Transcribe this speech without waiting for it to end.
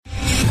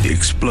the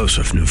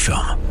explosive new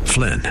film,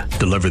 Flynn,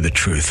 deliver the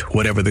truth,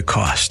 whatever the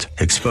cost,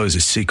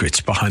 exposes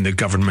secrets behind the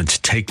government's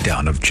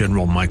takedown of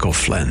General Michael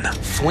Flynn.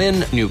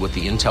 Flynn knew what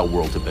the intel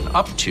world had been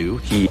up to.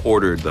 He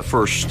ordered the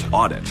first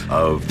audit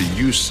of the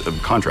use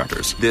of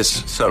contractors.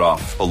 This set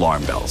off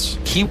alarm bells.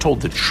 He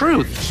told the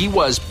truth. He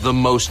was the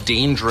most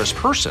dangerous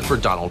person for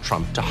Donald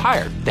Trump to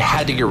hire. They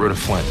had to get rid of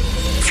Flynn.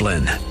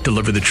 Flynn,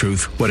 deliver the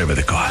truth, whatever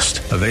the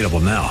cost. Available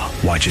now.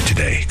 Watch it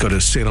today. Go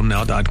to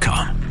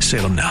salemnow.com.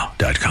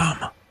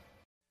 salemnow.com.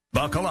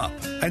 Buckle up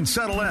and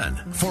settle in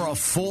for a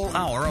full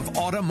hour of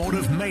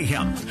automotive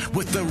mayhem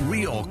with the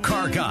real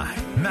car guy,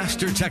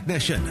 master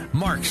technician,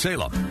 Mark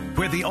Salem,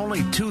 where the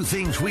only two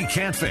things we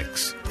can't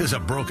fix is a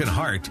broken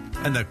heart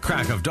and the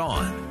crack of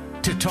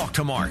dawn. To talk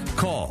to Mark,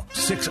 call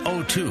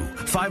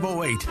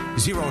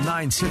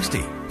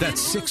 602-508-0960.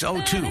 That's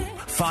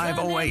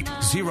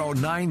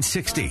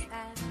 602-508-0960.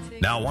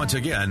 Now, once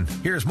again,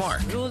 here's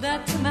Mark. Good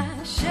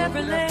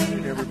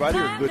afternoon, everybody,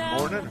 or good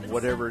morning,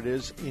 whatever it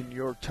is in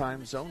your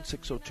time zone.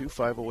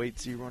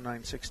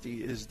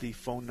 602-508-0960 is the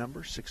phone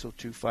number,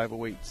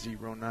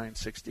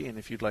 602-508-0960. And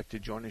if you'd like to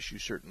join us, you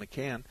certainly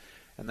can.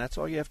 And that's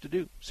all you have to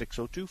do,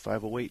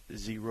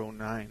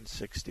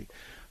 602-508-0960.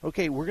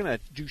 Okay, we're going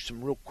to do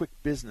some real quick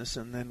business,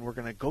 and then we're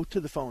going to go to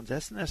the phones.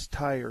 S&S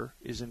Tire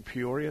is in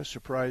Peoria,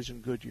 Surprise,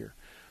 and Goodyear.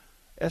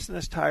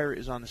 S&S Tire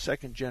is on the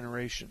second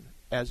generation,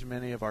 as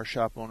many of our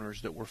shop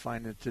owners that we're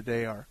finding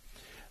today are.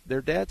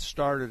 Their dad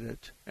started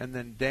it, and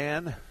then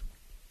Dan,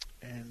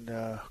 and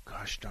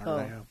gosh darn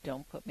it.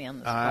 Don't put me on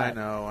the spot.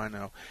 I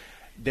know.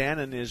 Dan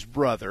and his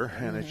brother,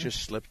 and it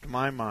just slipped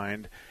my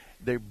mind,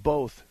 they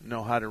both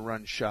know how to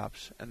run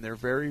shops, and they're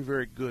very,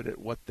 very good at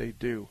what they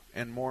do.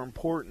 And more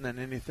important than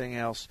anything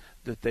else,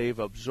 that they've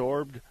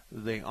absorbed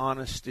the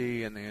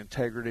honesty and the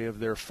integrity of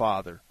their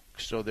father.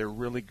 So they're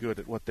really good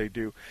at what they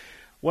do.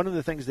 One of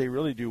the things they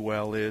really do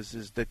well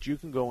is that you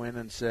can go in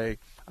and say,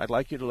 I'd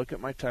like you to look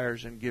at my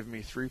tires and give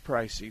me 3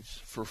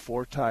 prices for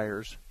 4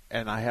 tires,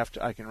 and I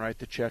can write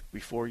the check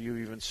before you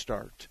even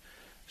start.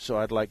 So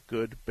I'd like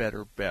good,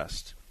 better,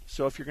 best.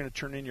 So if you're going to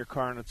turn in your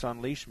car and it's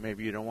on lease,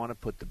 maybe you don't want to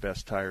put the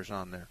best tires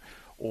on there.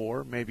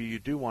 Or maybe you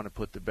do want to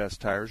put the best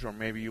tires, or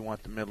maybe you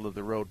want the middle of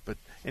the road. But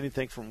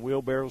anything from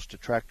wheelbarrows to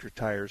tractor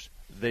tires,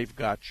 they've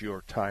got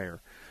your tire.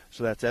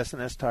 So that's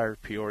S&S Tire,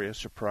 Peoria,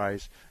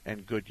 Surprise,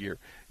 and Goodyear.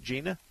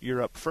 Gina,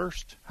 you're up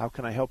first. How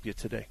can I help you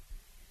today?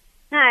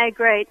 Hi,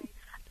 great.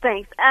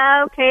 Thanks.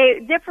 Okay,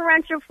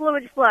 differential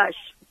fluid flush.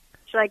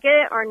 Should I get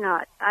it or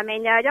not? I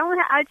mean,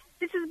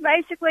 this is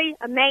basically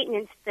a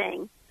maintenance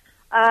thing.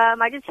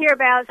 I just hear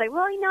about it. It's like,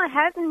 well, I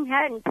haven't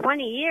had it in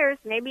 20 years.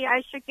 Maybe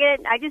I should get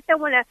it. I just don't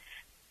want to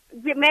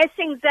mess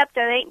things up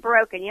that ain't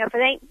broken. If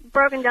it ain't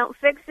broken, don't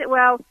fix it.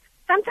 Well,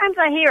 sometimes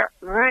I hear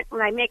it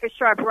when I make a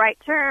sharp right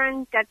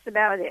turn. That's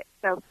about it.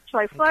 So should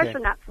I flush or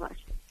not flush?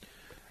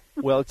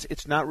 Well,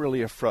 it's not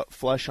really a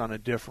flush on a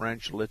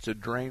differential. It's a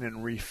drain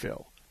and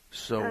refill.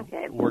 So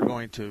we're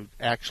going to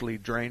actually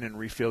drain and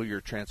refill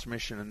your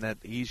transmission, and that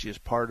the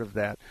easiest part of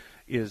that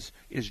is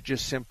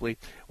just simply,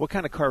 what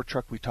kind of car or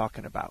truck are we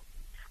talking about?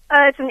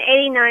 It's an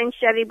 89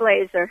 Chevy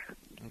Blazer.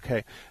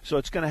 Okay, so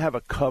it's going to have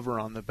a cover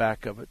on the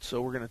back of it.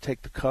 So we're going to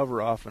take the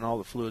cover off, and all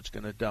the fluid's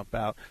going to dump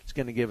out. It's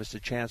going to give us a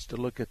chance to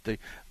look at the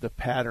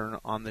pattern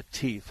on the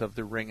teeth of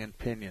the ring and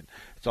pinion.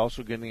 It's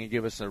also going to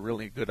give us a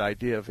really good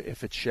idea of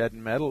if it's shed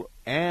metal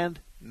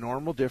and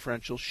normal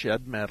differential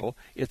shed metal.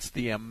 It's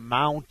the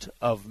amount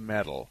of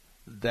metal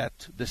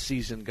that the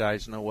seasoned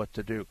guys know what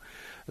to do.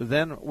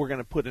 Then we're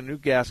going to put a new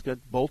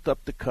gasket, bolt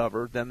up the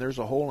cover, then there's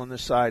a hole on the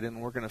side, and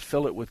we're going to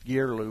fill it with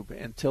gear lube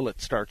until it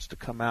starts to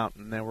come out,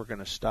 and then we're going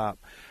to stop.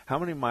 How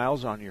many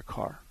miles on your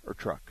car or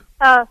truck?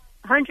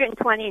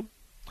 120.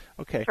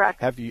 Okay. Truck.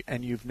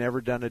 You've never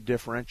done a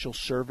differential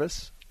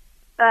service?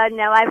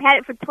 No, I've had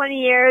it for 20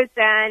 years,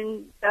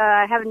 and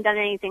I haven't done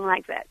anything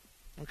like that.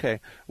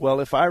 Okay. Well,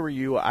 if I were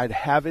you, I'd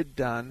have it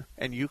done,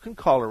 and you can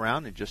call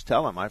around and just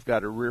tell them I've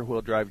got a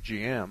rear-wheel drive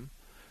GM,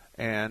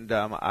 and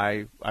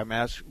I'm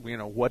asked,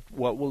 what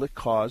will it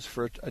cause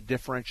for a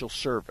differential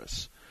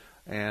service,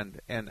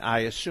 and I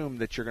assume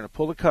that you're going to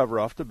pull the cover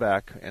off the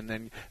back, and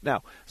then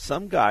now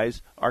some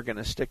guys are going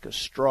to stick a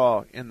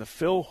straw in the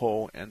fill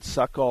hole and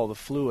suck all the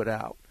fluid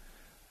out.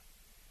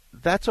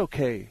 That's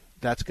okay.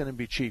 That's going to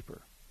be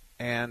cheaper,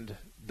 and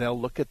they'll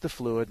look at the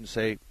fluid and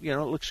say, it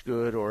looks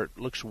good, or it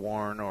looks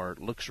worn, or it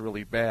looks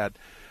really bad.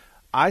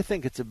 I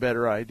think it's a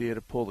better idea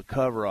to pull the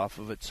cover off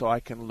of it so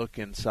I can look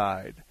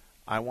inside.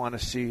 I want to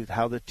see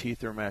how the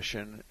teeth are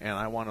meshing, and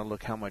I want to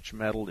look how much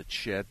metal it's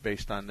shed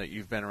based on that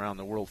you've been around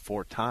the world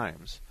 4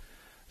 times.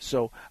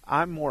 So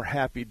I'm more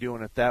happy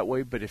doing it that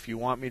way, but if you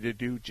want me to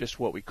do just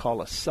what we call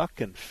a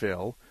suck and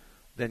fill,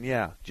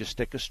 then just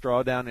stick a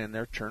straw down in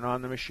there, turn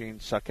on the machine,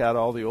 suck out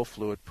all the old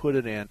fluid, put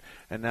it in,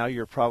 and now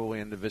you're probably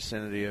in the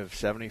vicinity of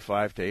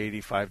 $75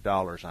 to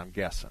 $85, I'm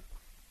guessing.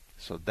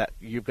 So that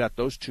you've got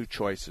those 2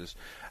 choices.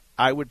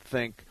 I would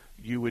think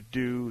you would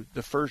do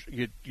the first,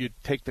 you'd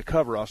take the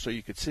cover off so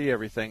you could see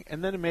everything,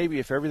 and then maybe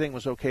if everything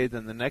was okay,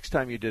 then the next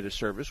time you did a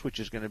service, which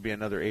is going to be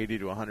another 80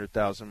 to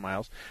 100,000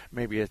 miles,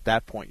 maybe at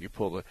that point you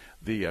pull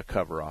the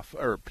cover off,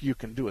 or you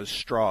can do a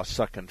straw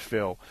suck and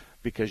fill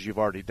because you've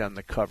already done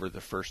the cover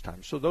the first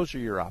time. So those are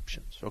your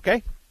options,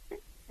 okay?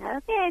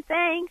 Okay,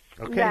 thanks.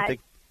 Okay,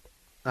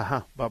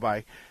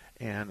 bye-bye.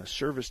 And a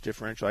service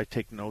differential, I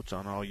take notes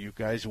on all you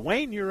guys.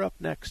 Wayne, you're up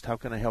next. How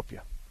can I help you?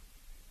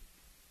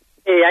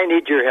 Hey, I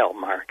need your help,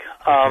 Mark.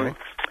 Okay.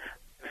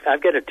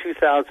 I've got a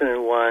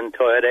 2001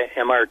 Toyota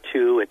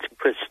MR2. It's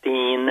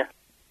pristine.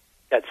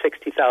 Got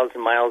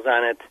 60,000 miles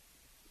on it.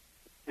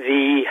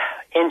 The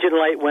engine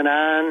light went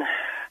on.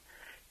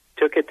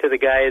 Took it to the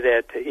guy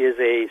that is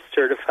a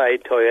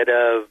certified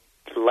Toyota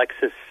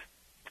Lexus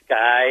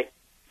guy.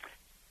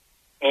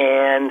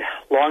 And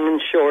long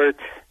and short,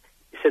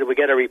 he said, we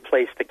got to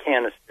replace the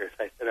canisters.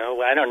 I said,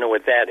 oh, I don't know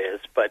what that is,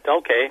 but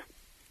okay.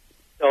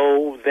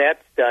 So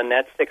that's done.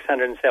 That's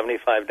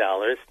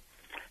 $675.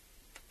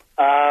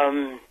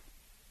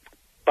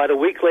 About a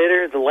week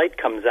later, the light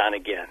comes on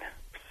again.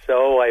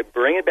 So I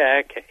bring it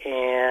back,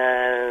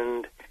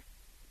 and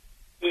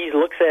he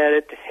looks at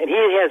it, and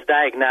he has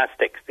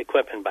diagnostics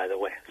equipment, by the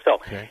way. So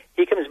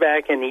He comes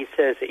back, and he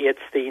says, it's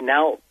the,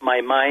 now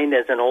my mind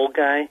as an old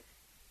guy,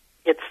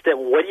 it's the,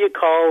 what do you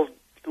call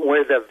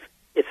where the,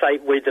 it's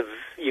like where the,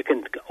 you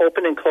can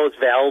open and close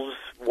valves.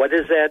 What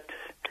is that?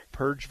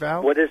 Purge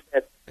valve? What is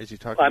that? Is he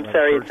talking I'm about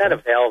sorry, it's not a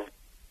valve.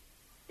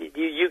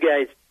 You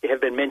guys have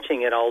been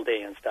mentioning it all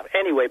day and stuff.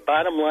 Anyway,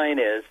 bottom line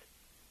is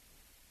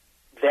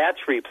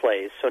that's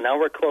replaced. So now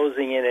we're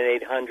closing in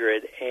at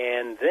 800,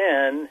 and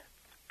then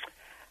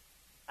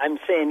I'm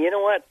saying, you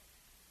know what?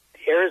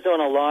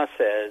 Arizona law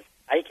says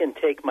I can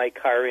take my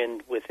car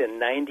in within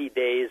 90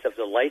 days of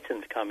the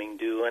license coming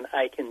due, and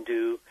I can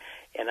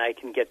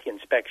get the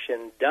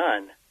inspection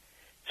done.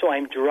 So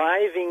I'm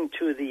driving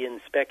to the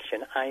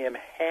inspection. I am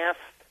half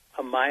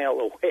a mile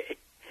away,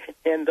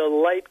 and the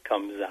light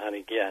comes on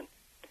again.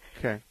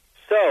 Okay.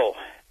 So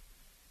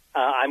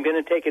I'm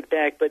going to take it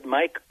back, but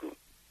Mike,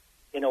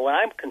 what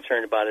I'm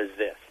concerned about is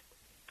this,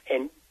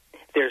 and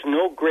there's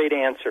no great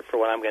answer for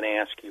what I'm going to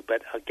ask you,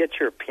 but I'll get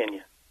your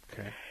opinion.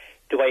 Okay.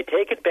 Do I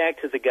take it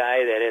back to the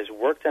guy that has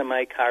worked on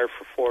my car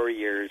for 4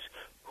 years,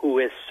 who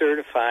is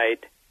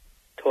certified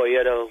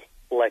Toyota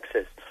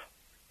Lexus?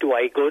 Do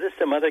I go to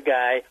some other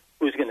guy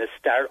who's going to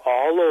start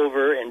all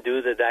over and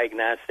do the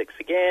diagnostics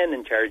again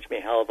and charge me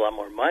a hell of a lot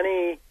more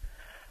money?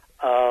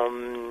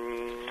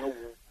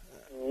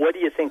 What do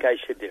you think I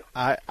should do?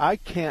 I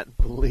can't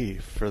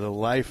believe for the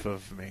life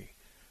of me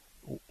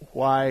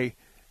why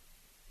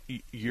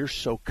you're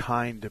so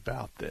kind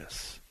about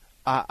this.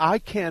 I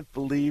can't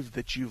believe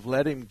that you've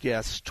let him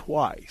guess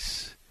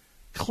twice.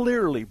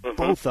 Clearly,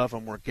 both of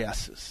them were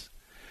guesses.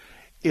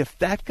 If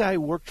that guy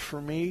worked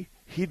for me,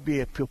 he'd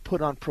be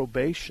put on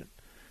probation.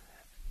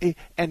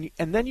 And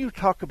then you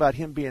talk about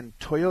him being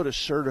Toyota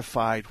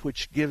certified,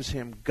 which gives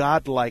him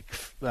godlike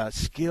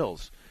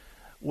skills.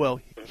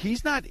 Well,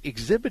 he's not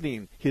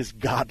exhibiting his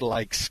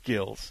godlike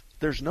skills.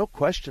 There's no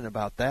question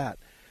about that.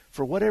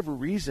 For whatever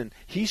reason,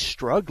 he's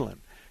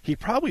struggling. He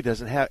probably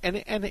doesn't have,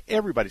 and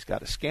everybody's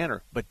got a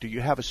scanner, but do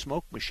you have a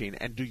smoke machine?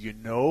 And do you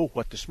know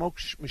what the smoke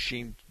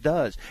machine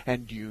does?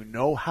 And do you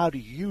know how to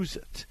use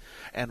it?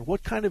 And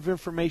what kind of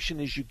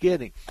information is you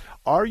getting?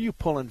 Are you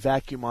pulling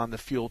vacuum on the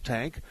fuel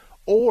tank?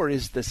 Or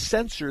is the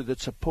sensor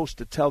that's supposed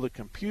to tell the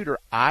computer,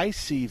 I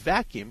see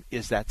vacuum,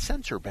 is that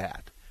sensor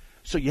bad?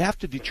 So you have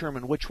to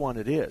determine which one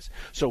it is.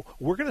 So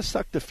we're going to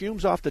suck the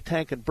fumes off the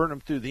tank and burn them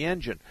through the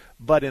engine.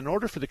 But in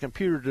order for the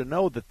computer to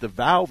know that the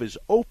valve is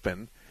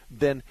open,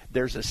 then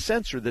there's a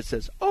sensor that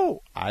says,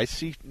 oh, I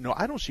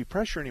don't see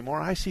pressure anymore,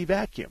 I see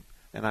vacuum.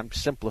 And I'm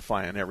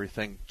simplifying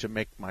everything to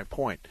make my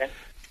point.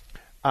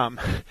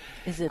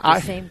 Is it the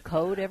same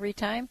code every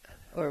time,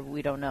 or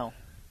we don't know?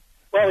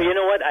 Well, you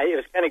know what? It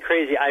was kind of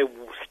crazy. I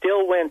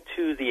still went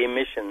to the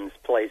emissions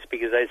place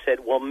because I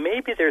said, well,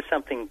 maybe there's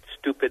something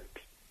stupid,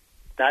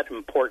 not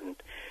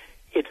important.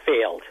 It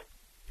failed.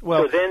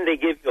 Well, so then they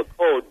give you a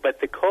code,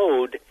 but the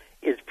code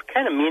is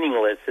kind of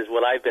meaningless, is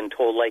what I've been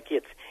told. Like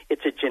it's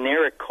a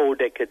generic code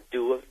that could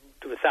do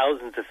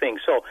thousands of things.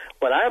 So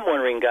what I'm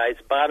wondering, guys,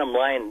 bottom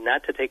line,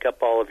 not to take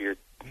up all of your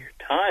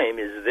time,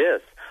 is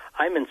this.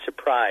 I'm in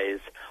surprise.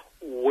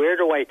 Where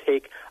do I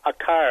take a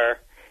car,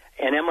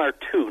 an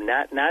MR2,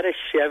 not a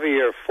Chevy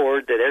or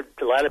Ford that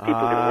a lot of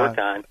people can work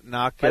on?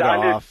 Knock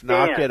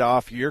it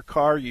off. Your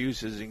car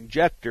uses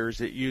injectors.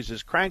 It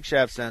uses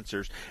crankshaft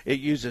sensors. It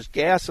uses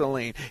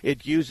gasoline.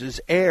 It uses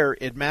air.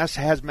 It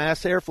has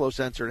mass airflow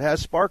sensor. It has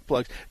spark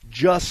plugs,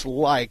 just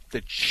like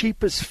the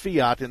cheapest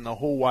Fiat in the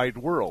whole wide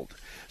world.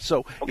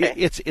 So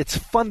it's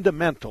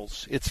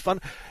fundamentals. It's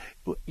fun.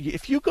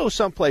 If you go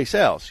someplace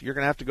else, you're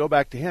going to have to go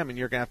back to him, and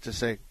you're going to have to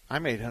say,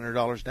 I'm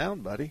 $800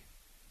 down, buddy.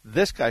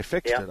 This guy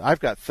fixed it. I've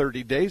got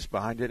 30 days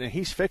behind it, and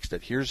he's fixed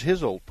it. Here's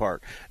his old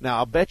part. Now,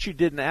 I'll bet you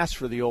didn't ask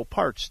for the old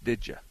parts,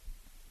 did you?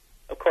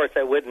 Of course,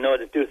 I wouldn't know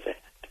to do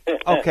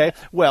that. Okay.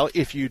 Well,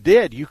 if you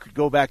did, you could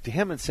go back to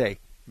him and say,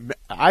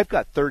 I've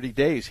got 30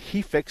 days.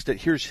 He fixed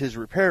it. Here's his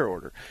repair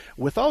order.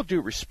 With all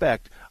due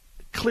respect,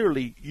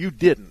 clearly you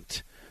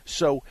didn't.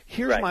 So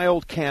here's my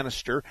old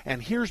canister,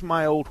 and here's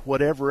my old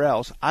whatever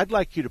else. I'd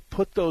like you to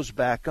put those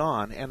back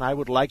on, and I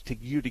would like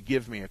you to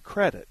give me a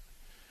credit.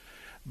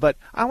 But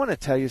I want to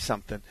tell you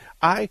something.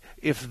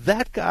 If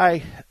that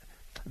guy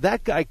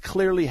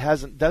clearly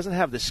doesn't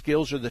have the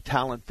skills or the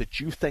talent that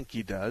you think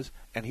he does,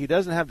 and he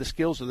doesn't have the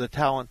skills or the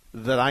talent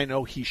that I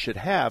know he should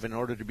have in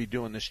order to be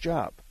doing this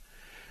job.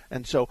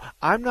 And so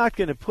I'm not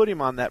going to put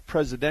him on that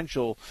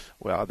presidential,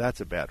 well,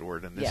 that's a bad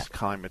word in this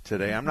climate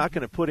today. I'm not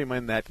going to put him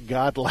in that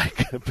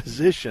godlike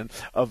position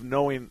of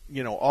knowing,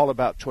 all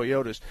about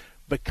Toyotas,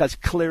 because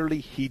clearly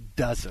he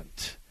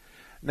doesn't.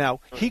 Now,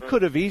 he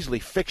could have easily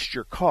fixed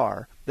your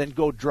car, then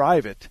go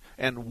drive it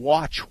and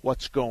watch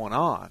what's going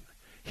on.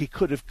 He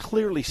could have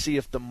clearly see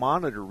if the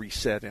monitor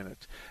reset in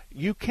it.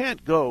 You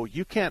can't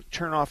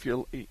turn off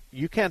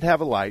you can't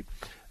have a light.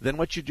 Then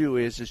what you do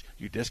is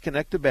you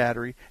disconnect the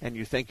battery and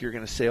you think you're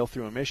going to sail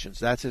through emissions.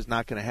 That's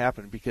not going to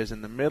happen, because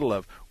in the middle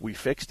of we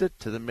fixed it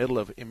to the middle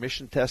of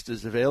emission test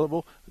is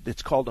available,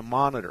 it's called a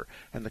monitor.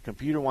 And the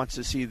computer wants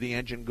to see the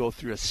engine go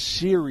through a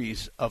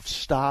series of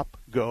stop,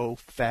 go,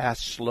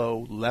 fast,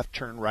 slow, left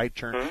turn, right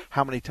turn,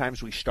 how many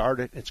times we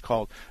start it. It's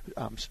called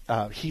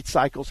heat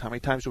cycles. How many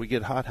times do we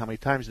get hot? How many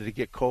times did it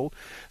get cold?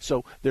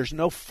 So there's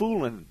no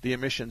fooling the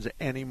emissions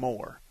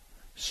anymore.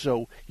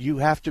 So you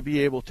have to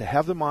be able to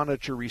have the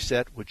monitor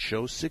reset, which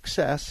shows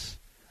success,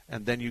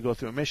 and then you go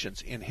through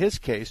emissions. In his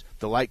case,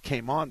 the light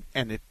came on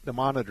and the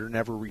monitor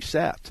never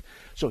reset.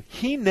 So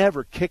he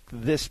never kicked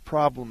this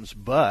problem's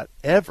butt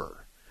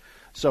ever.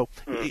 So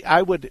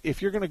I would, if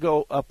you're going to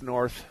go up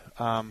north,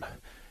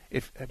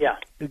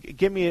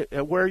 give me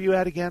where are you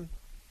at again?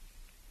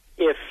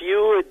 If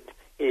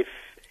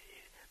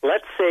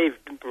let's say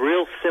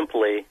real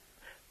simply,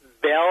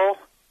 Bell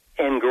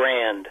and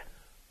Grand.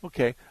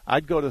 Okay,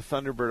 I'd go to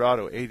Thunderbird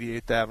Auto,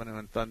 88th Avenue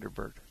and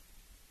Thunderbird.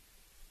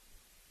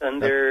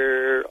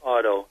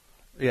 Auto.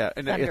 Yeah,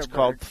 and it's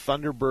called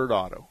Thunderbird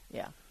Auto.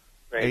 Yeah.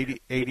 Right.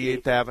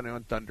 88th Avenue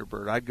and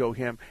Thunderbird. I'd go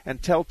him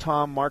and tell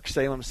Tom Mark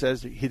Salem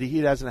says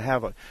he doesn't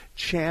have a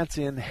chance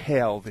in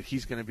hell that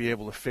he's going to be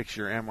able to fix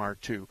your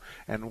MR2,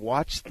 and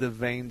watch the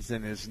veins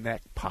in his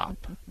neck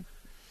pop.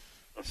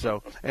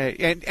 So,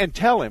 and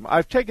tell him,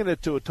 I've taken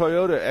it to a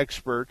Toyota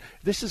expert.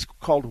 This is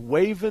called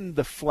waving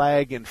the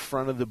flag in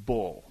front of the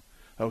bull.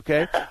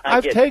 Okay?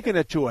 I've taken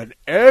it to an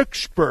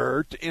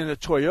expert in a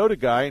Toyota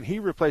guy, and he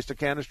replaced a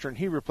canister, and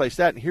he replaced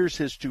that, and here's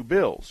his two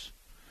bills.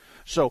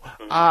 So,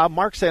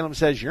 Mark Salem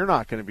says, you're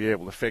not going to be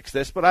able to fix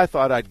this, but I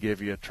thought I'd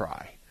give you a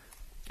try.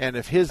 And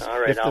if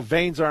the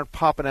veins aren't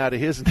popping out of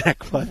his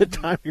neck by the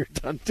time you're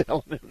done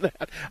telling him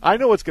that, I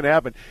know what's going to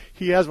happen.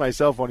 He has my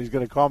cell phone. He's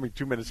going to call me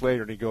 2 minutes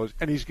later, and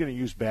he's going to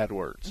use bad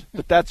words.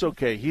 But that's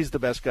okay. He's the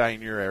best guy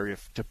in your area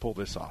to pull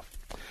this off.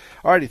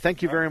 All righty.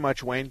 Thank you very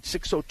much, Wayne.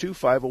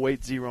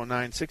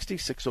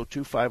 602-508-0960,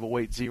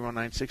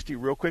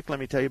 602-508-0960. Real quick, let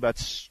me tell you about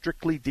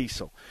Strictly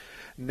Diesel.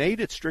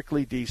 Nate at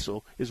Strictly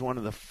Diesel is one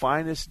of the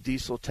finest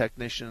diesel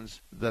technicians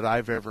that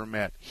I've ever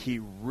met. He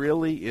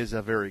really is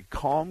a very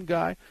calm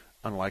guy,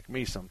 unlike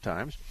me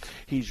sometimes.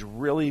 He's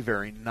really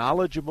very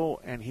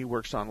knowledgeable, and he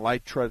works on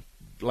light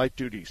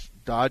duties,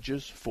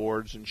 Dodges,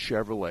 Fords, and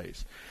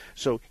Chevrolets.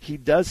 So he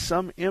does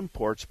some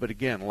imports, but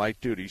again, light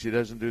duties. He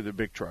doesn't do the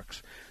big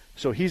trucks.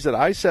 So he's at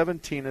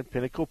I-17 at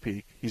Pinnacle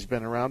Peak. He's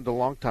been around a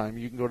long time.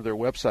 You can go to their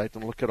website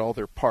and look at all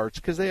their parts,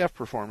 because they have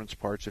performance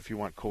parts if you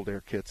want cold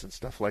air kits and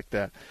stuff like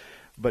that.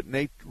 But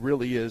Nate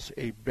really is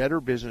a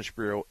Better Business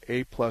Bureau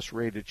A+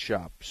 rated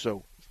shop.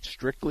 So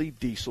Strictly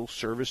Diesel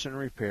Service and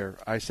Repair,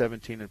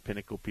 I-17 and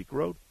Pinnacle Peak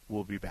Road.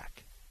 We'll be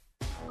back.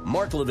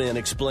 Mark Levin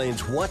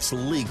explains what's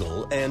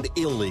legal and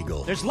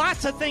illegal. There's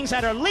lots of things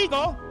that are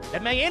legal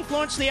that may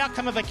influence the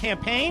outcome of a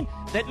campaign,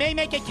 that may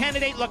make a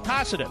candidate look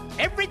positive.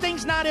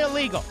 Everything's not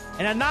illegal,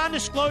 and a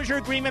non-disclosure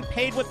agreement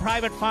paid with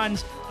private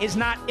funds is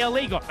not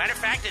illegal. Matter of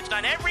fact, it's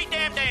done every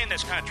damn day in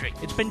this country.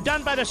 It's been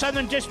done by the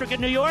Southern District of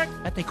New York,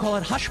 but they call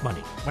it hush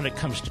money when it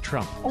comes to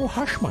Trump. Oh,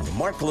 hush money.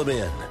 Mark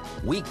Levin,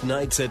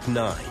 weeknights at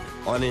 9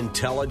 on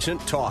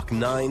Intelligent Talk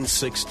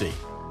 960,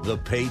 The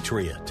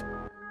Patriot.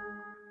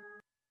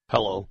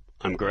 Hello,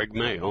 I'm Greg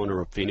May,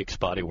 owner of Phoenix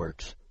Body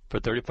Works.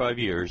 For 35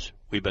 years,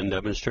 we've been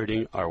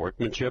demonstrating our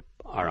workmanship,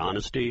 our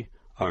honesty,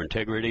 our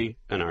integrity,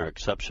 and our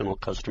exceptional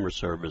customer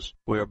service.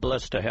 We are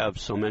blessed to have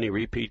so many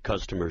repeat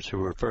customers who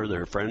refer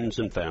their friends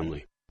and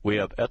family. We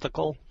have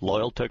ethical,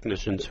 loyal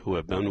technicians who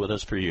have been with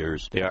us for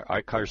years. They are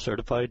ICAR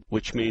certified,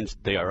 which means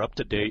they are up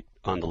to date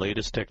on the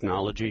latest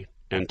technology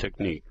and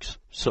techniques,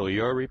 so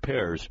your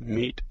repairs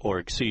meet or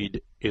exceed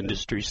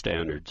industry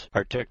standards.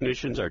 Our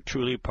technicians are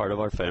truly part of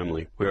our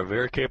family. We are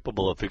very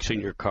capable of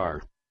fixing your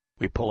car.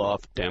 We pull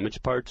off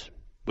damaged parts,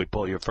 we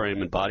pull your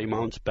frame and body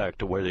mounts back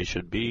to where they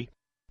should be,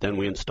 then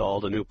we install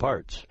the new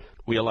parts.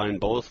 We align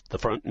both the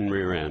front and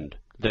rear end.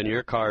 Then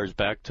your car is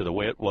back to the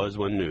way it was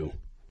when new.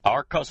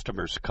 Our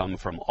customers come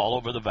from all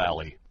over the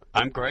valley.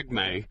 I'm Greg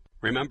May.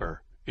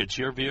 Remember, it's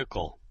your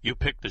vehicle. You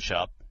pick the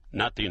shop,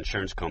 not the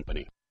insurance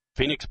company.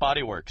 Phoenix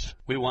Body Works.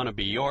 We want to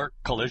be your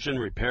collision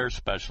repair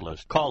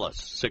specialist. Call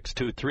us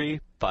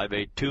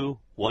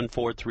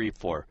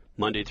 623-582-1434.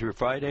 Monday through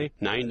Friday,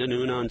 9 to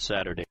noon on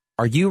Saturday.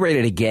 Are you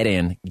ready to get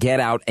in,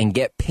 get out, and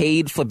get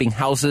paid flipping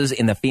houses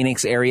in the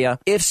Phoenix area?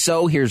 If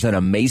so, here's an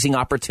amazing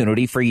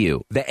opportunity for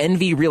you. The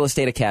NV Real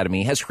Estate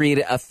Academy has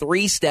created a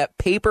 3-step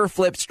paper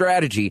flip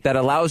strategy that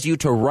allows you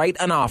to write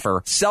an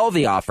offer, sell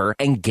the offer,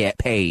 and get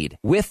paid.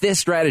 With this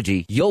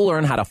strategy, you'll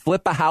learn how to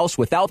flip a house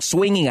without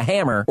swinging a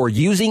hammer or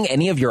using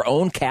any of your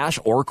own cash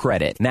or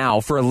credit.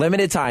 Now, for a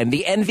limited time,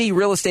 the NV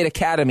Real Estate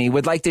Academy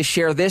would like to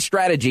share this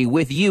strategy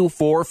with you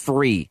for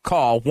free.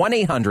 Call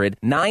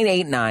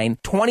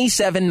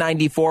 1-800-989-2794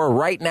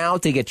 right now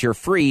to get your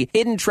free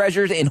Hidden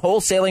Treasures in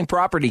Wholesaling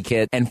Property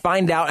Kit and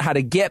find out how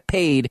to get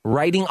paid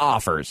writing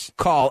offers.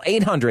 Call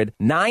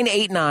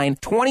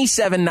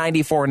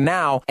 800-989-2794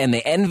 now, and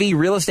the NV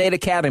Real Estate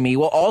Academy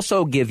will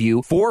also give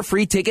you 4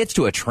 free tickets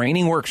to a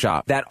training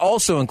workshop. That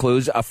also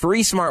includes a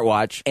free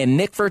smartwatch and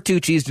Nick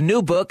Fertucci's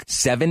new book,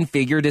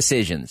 7-Figure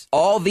Decisions.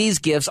 All these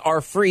gifts are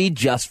free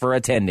just for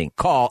attending.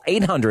 Call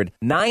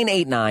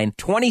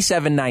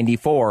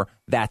 800-989-2794.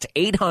 That's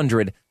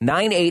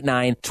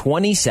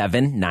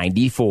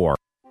 800-989-2794.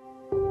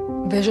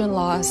 Vision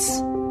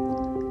loss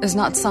is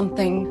not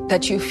something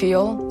that you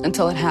feel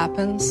until it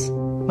happens.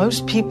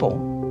 Most people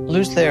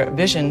lose their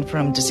vision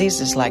from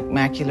diseases like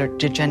macular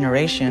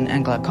degeneration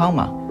and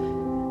glaucoma,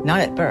 not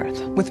at birth.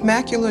 With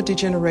macular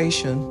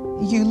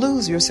degeneration, you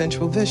lose your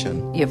central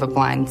vision. You have a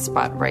blind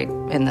spot right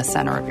in the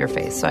center of your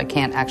face, so I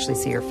can't actually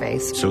see your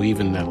face. So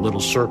even that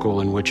little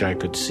circle in which I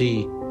could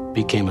see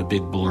became a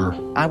big blur.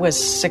 I was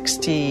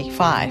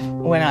 65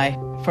 when I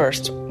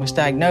first was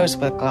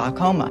diagnosed with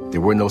glaucoma. There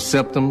were no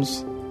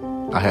symptoms.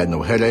 I had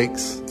no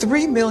headaches.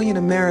 3 million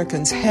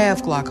Americans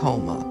have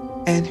glaucoma,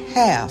 and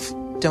half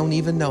don't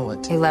even know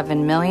it.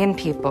 11 million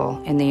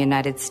people in the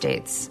United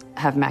States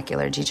have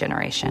macular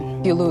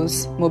degeneration. You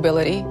lose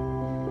mobility,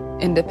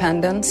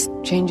 independence,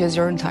 changes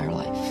your entire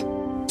life.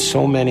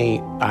 So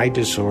many eye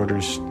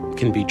disorders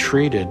can be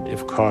treated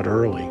if caught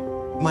early.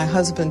 My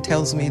husband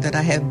tells me that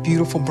I have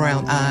beautiful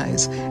brown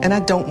eyes, and I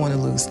don't want to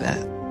lose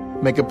that.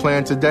 Make a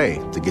plan today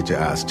to get your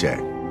eyes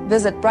checked.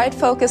 Visit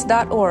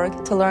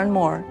brightfocus.org to learn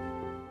more.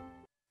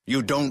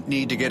 You don't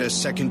need to get a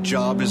second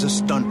job as a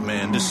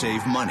stuntman to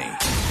save money.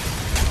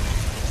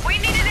 We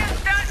need a new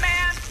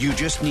stuntman! You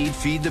just need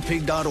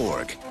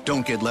feedthepig.org.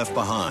 Don't get left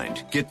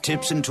behind. Get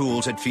tips and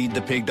tools at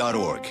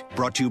feedthepig.org.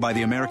 Brought to you by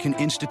the American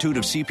Institute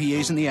of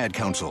CPAs and the Ad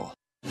Council.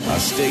 A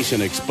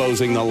station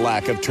exposing the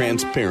lack of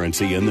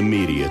transparency in the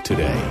media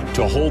today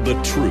to hold the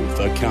truth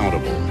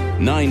accountable.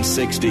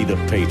 960 The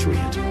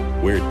Patriot,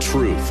 where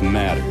truth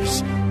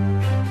matters.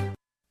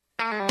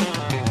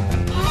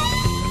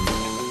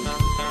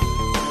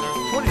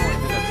 21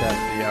 minutes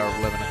after the hour of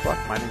 11 o'clock.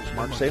 My name is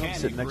Mark Salem.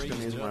 Sitting next to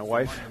me is my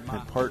wife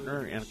and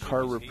partner in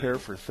car repair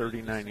for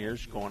 39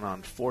 years, going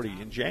on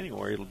 40. In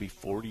January, it'll be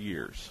 40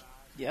 years.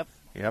 Yep.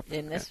 Yep.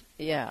 In this,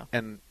 yeah.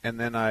 And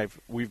then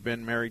we've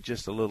been married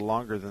just a little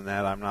longer than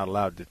that. I'm not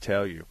allowed to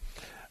tell you,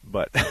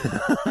 but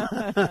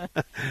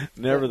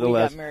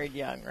nevertheless, we got married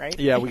young, right?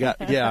 Yeah,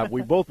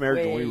 we both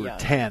married when we were young.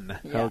 10.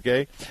 Yeah.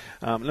 Okay.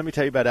 Let me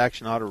tell you about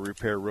Action Auto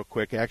Repair real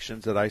quick.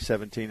 Action's at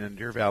I-17 in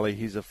Deer Valley.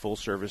 He's a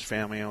full-service,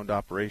 family-owned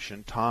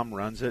operation. Tom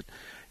runs it.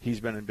 He's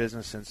been in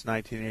business since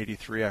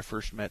 1983. I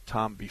first met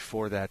Tom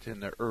before that in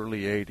the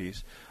early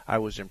 80s. I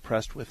was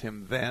impressed with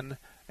him then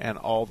and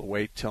all the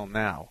way till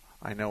now.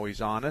 I know he's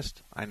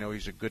honest, I know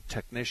he's a good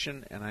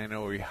technician, and I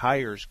know he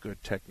hires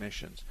good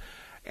technicians.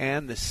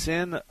 And the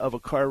sin of a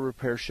car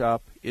repair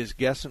shop is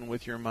guessing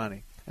with your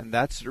money. And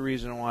that's the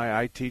reason why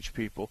I teach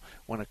people,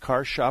 when a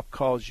car shop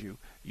calls you,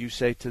 you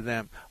say to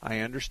them, I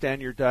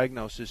understand your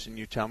diagnosis and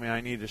you tell me I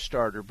need a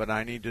starter, but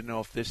I need to know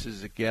if this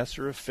is a guess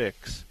or a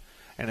fix.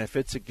 And if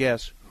it's a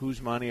guess,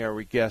 whose money are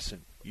we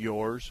guessing,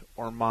 yours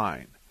or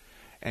mine?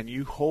 And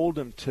you hold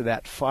them to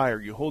that fire,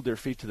 you hold their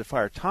feet to the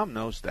fire. Tom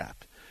knows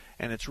that.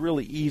 And it's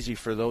really easy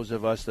for those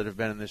of us that have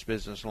been in this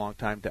business a long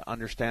time to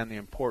understand the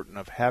importance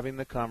of having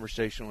the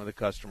conversation with the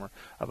customer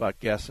about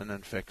guessing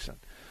and fixing.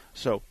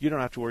 So you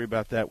don't have to worry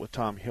about that with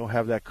Tom. He'll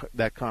have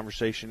that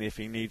conversation if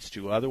he needs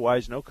to.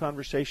 Otherwise, no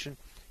conversation.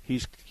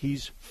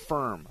 He's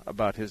firm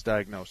about his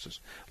diagnosis,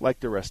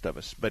 like the rest of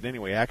us. But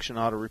anyway, Action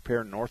Auto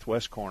Repair,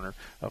 northwest corner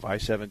of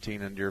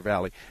I-17 in Deer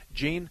Valley.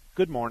 Gene,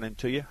 good morning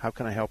to you. How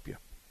can I help you?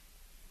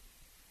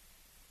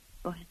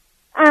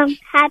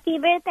 Happy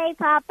birthday,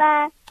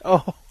 Papa.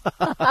 Oh.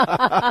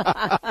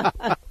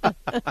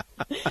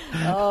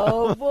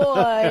 Oh,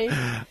 boy.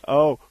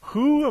 Oh,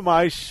 who am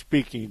I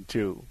speaking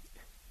to?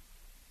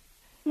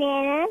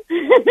 Nana.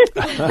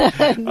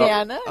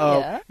 Nana,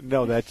 yeah.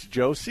 No, that's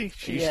Josie.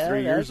 She's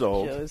 3 years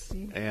old.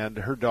 Josie. And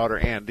her daughter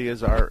Andy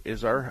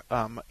runs our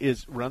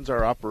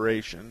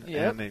operation.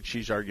 Yep. And then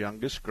she's our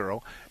youngest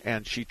girl.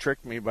 And she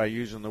tricked me by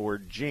using the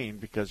word Jean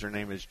because her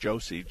name is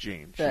Josie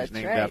Jean. That's She's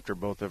named right. after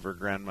both of her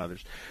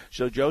grandmothers.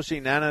 So Josie,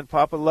 Nana, and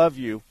Papa love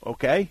you.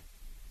 Okay.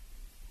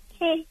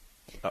 Okay.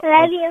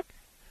 Love you.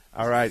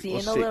 All right. See you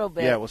in a little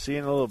bit. Yeah, we'll see you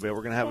in a little bit.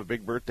 We're going to have a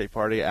big birthday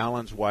party.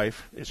 Alan's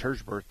wife, it's her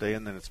birthday,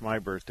 and then it's my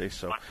birthday.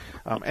 So,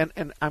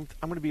 and I'm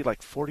going to be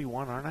like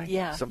 41, aren't I?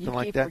 Yeah, something you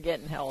like keep that.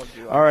 forgetting how old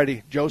you are. All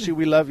righty, Josie,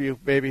 we love you,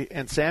 baby.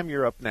 And Sam,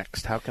 you're up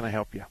next. How can I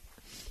help you?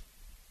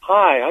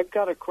 Hi, I've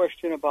got a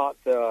question about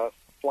the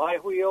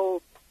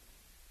flywheel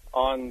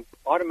on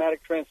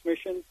automatic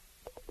transmissions.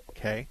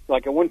 Okay.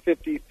 Like a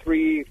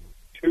 153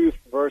 tooth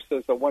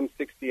versus a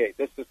 168.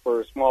 This is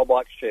for a small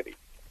block Chevy.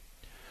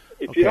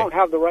 If you don't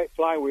have the right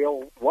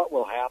flywheel, what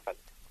will happen?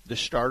 The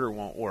starter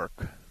won't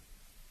work.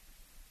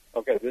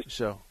 Okay.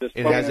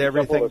 It has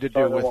everything to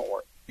do with.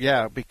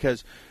 Yeah,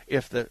 because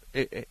if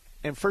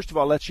and first of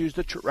all, let's use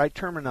the right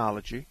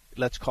terminology.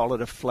 Let's call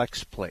it a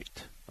flex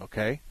plate.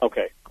 Okay.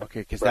 Okay. Okay,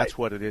 because that's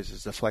what it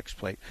is the flex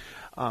plate.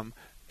 And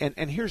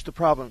here's the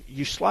problem: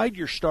 you slide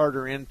your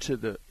starter into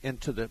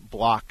the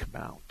block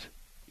mount.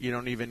 You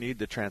don't even need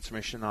the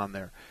transmission on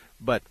there.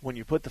 But when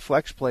you put the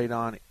flex plate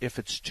on, if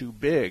it's too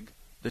big,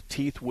 the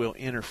teeth will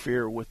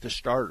interfere with the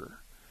starter.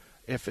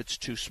 If it's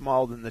too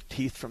small, then the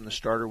teeth from the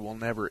starter will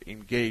never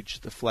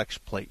engage the flex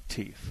plate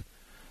teeth.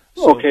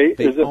 So okay.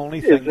 The only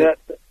thing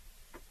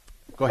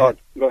go ahead.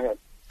 Go ahead.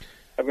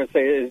 I'm going to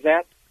say, is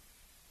that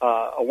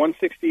a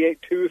 168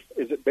 tooth?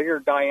 Is it bigger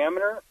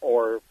diameter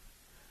or?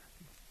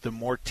 The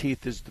more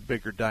teeth is the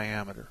bigger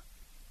diameter.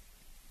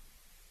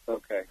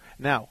 Okay.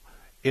 Now,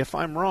 if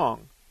I'm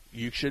wrong,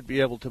 you should be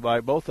able to buy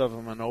both of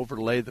them and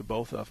overlay the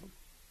both of them.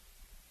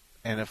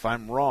 And if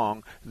I'm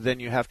wrong,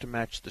 then you have to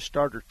match the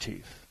starter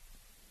teeth.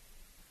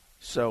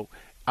 So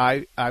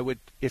I would,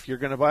 if you're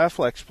going to buy a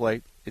flex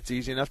plate, it's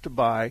easy enough to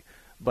buy,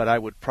 but I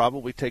would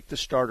probably take the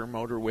starter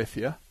motor with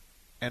you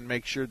and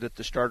make sure that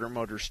the starter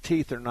motor's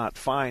teeth are not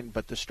fine,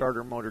 but the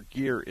starter motor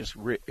gear is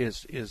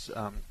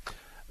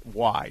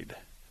wide.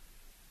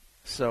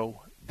 So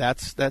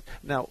that's that.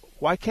 Now,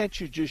 why can't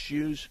you just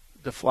use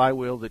the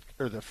flywheel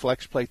or the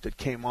flex plate that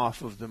came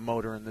off of the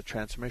motor and the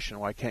transmission?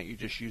 Why can't you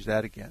just use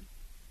that again?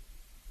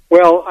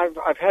 Well,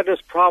 I've had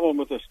this problem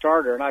with the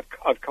starter, and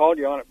I've called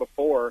you on it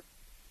before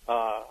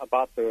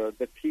about the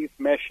teeth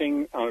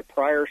meshing on a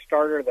prior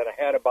starter that I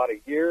had about a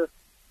year,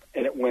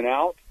 and it went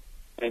out,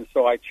 and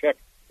so I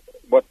checked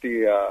what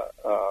the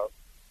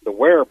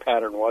wear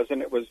pattern was,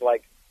 and it was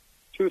like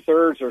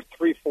 2/3 or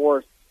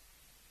 3/4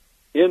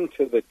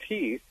 into the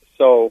teeth.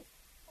 So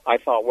I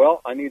thought,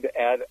 well, I need to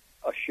add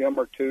a shim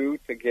or two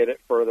to get it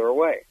further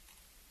away.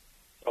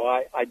 So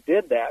I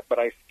did that, but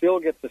I still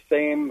get the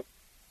same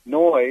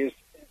noise.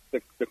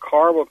 The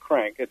car will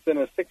crank. It's in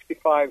a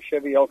 65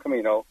 Chevy El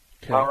Camino,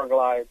 Power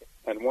Glide,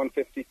 and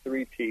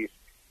 153 teeth.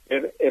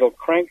 It'll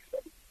crank.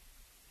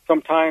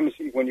 Sometimes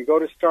when you go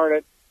to start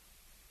it,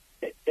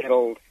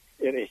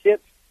 it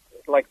hits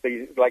like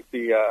the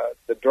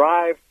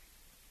drive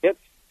hits,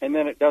 and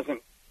then it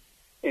doesn't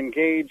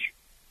engage,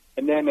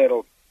 and then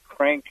it'll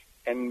crank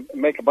and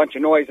make a bunch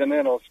of noise, and then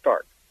it'll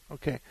start.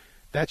 Okay,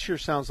 that sure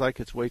sounds like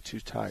it's way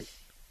too tight.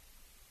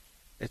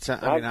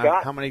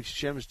 How many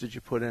shims did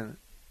you put in?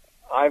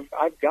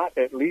 I've got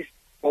at least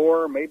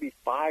 4, maybe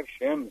 5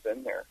 shims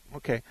in there.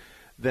 Okay,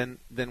 then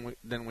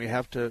we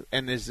have to.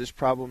 And has this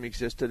problem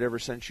existed ever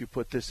since you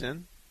put this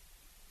in?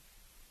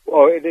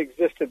 Well, it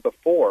existed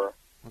before.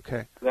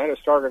 Okay. And I had a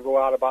starter go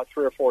out about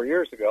 3 or 4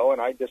 years ago,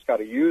 and I just got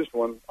a used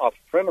one off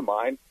a friend of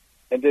mine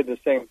and did the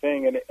same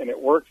thing, and it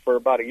worked for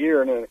about a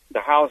year, and then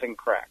the housing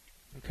cracked.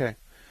 Okay.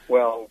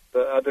 Well, the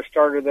other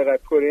starter that I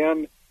put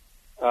in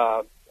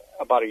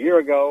about a year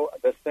ago,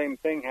 the same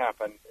thing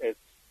happened. It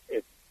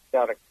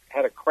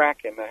had a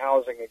crack in the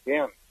housing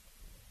again.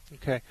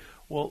 Okay.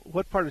 Well,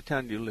 what part of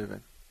town do you live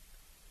in?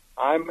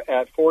 I'm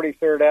at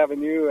 43rd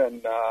Avenue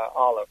and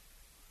Olive.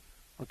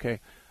 Okay.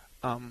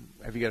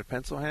 Have you got a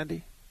pencil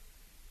handy?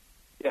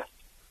 Yes.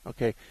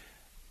 Okay.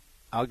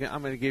 I'm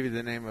going to give you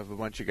the name of a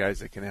bunch of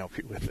guys that can help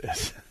you with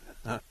this.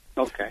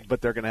 Okay.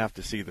 But they're going to have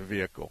to see the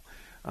vehicle.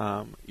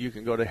 You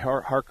can go to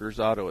Harker's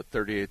Auto at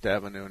 38th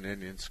Avenue and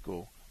Indian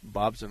School.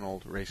 Bob's an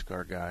old race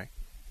car guy.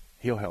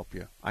 He'll help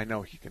you. I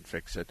know he can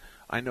fix it.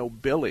 I know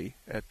Billy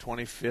at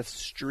 25th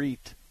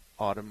Street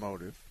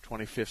Automotive.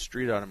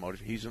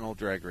 He's an old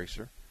drag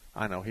racer.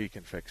 I know he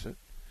can fix it.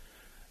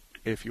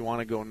 If you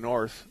want to go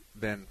north,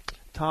 then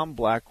Tom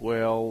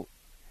Blackwell,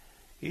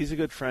 he's a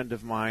good friend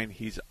of mine.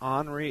 He's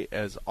ornery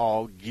as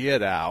all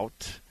get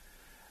out,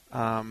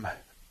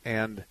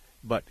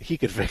 but he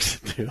could fix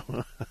it too.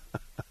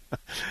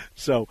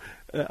 So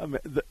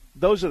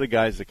those are the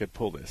guys that could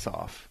pull this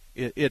off.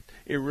 It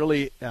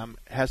really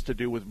has to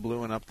do with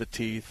bluing up the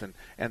teeth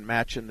and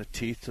matching the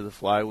teeth to the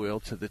flywheel,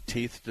 to the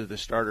teeth to the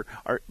starter.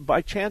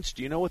 By chance,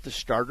 do you know what the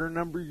starter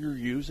number you're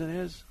using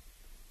is?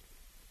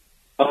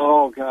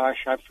 Oh,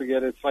 gosh, I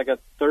forget. It's like a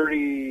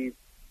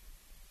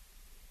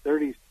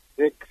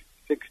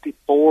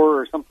 3664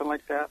 or something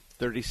like that.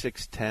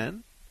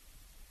 3610?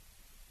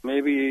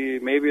 Maybe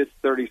it's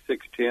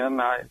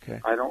 3610.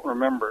 I don't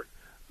remember.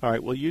 All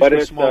right, well,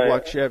 usually small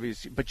block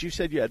Chevys, but you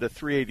said you had a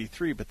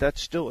 383, but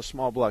that's still a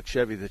small block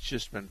Chevy that's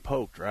just been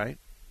poked, right?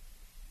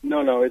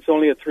 No, it's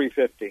only a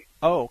 350.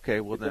 Oh,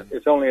 okay, well then.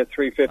 It's only a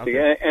 350,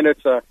 okay. And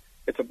it's a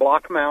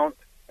block mount,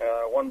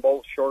 one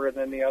bolt shorter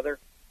than the other?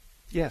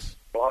 Yes.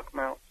 Block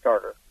mount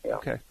starter. Yeah.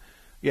 Okay.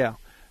 Yeah.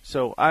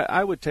 So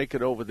I would take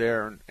it over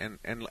there,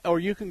 and or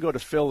you can go to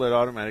Phil at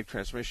Automatic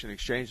Transmission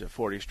Exchange at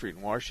 40th Street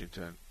in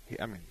Washington.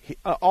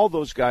 All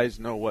those guys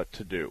know what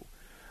to do.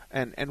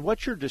 And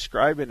what you're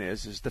describing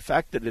is the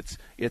fact that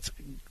it's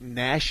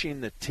gnashing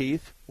the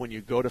teeth when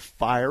you go to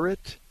fire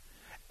it,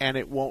 and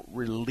it won't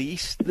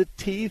release the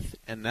teeth,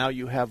 and now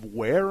you have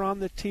wear on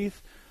the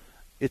teeth.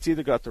 It's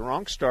either got the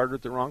wrong starter,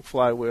 the wrong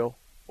flywheel,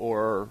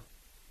 or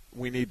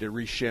we need to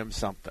re-shim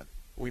something.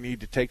 We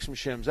need to take some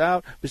shims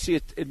out. But see,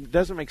 it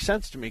doesn't make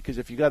sense to me, because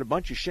if you got a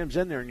bunch of shims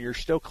in there and you're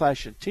still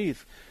clashing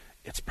teeth,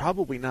 it's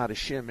probably not a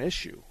shim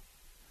issue.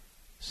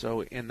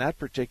 So in that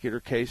particular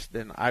case,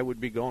 then I would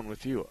be going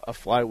with you, a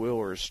flywheel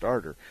or a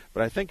starter.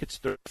 But I think it's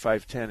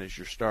 3510 is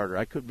your starter.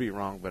 I could be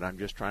wrong, but I'm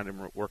just trying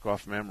to work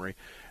off memory.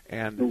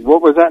 And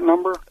what was that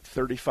number?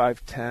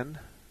 3510.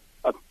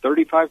 A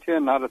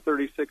 3510, not a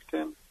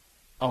 3610?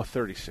 Oh,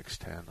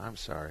 3610. I'm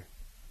sorry.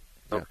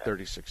 Yeah, okay.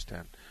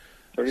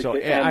 3610. So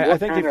I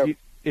think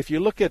if you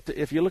look at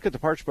the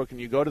parts book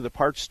and you go to the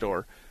parts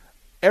store,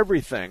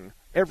 every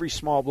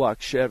small block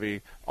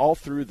Chevy, all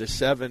through the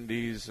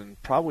 70s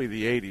and probably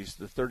the 80s,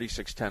 the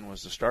 3610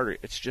 was the starter.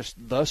 It's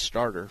just the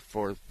starter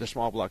for the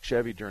small block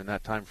Chevy during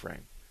that time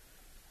frame.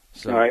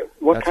 So all right.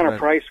 What kind of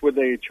price would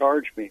they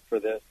charge me for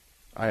this?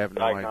 I have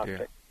no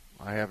idea.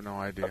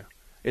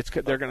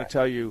 They're going to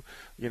tell you,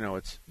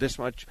 it's this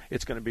much.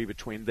 It's going to be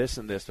between this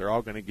and this. They're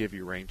all going to give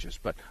you ranges.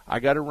 But I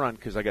got to run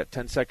because I got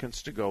 10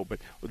 seconds to go.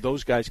 But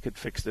those guys could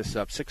fix this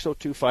up.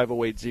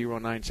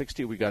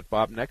 602-508-0960. We got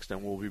Bob next,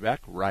 and we'll be back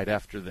right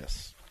after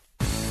this.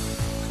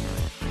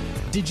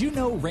 Did you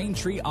know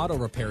Raintree Auto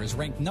Repair is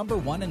ranked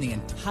 #1 in the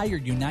entire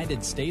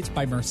United States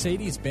by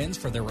Mercedes-Benz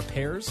for their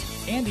repairs?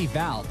 Andy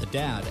Val, the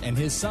dad, and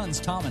his sons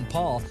Tom and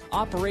Paul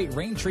operate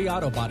Raintree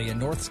Auto Body in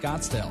North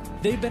Scottsdale.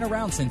 They've been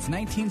around since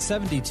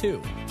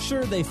 1972.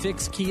 Sure, they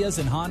fix Kias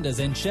and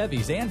Hondas and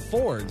Chevys and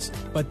Fords,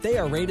 but they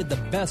are rated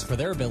the best for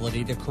their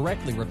ability to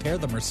correctly repair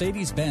the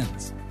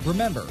Mercedes-Benz.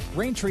 Remember,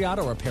 Raintree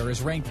Auto Repair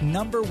is ranked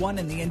 #1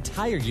 in the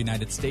entire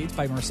United States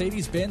by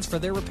Mercedes-Benz for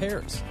their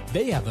repairs.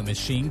 They have a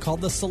machine called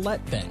the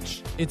Select Bench.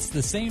 It's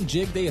the same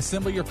jig they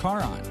assemble your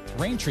car on.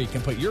 Raintree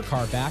can put your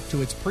car back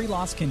to its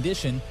pre-loss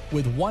condition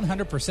with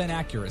 100%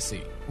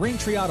 accuracy.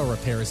 Raintree Auto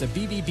Repair is a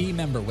BBB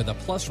member with a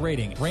plus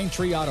rating.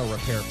 Raintree Auto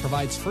Repair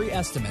provides free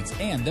estimates,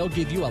 and they'll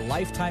give you a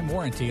lifetime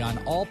warranty on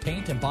all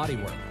paint and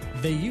bodywork.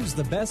 They use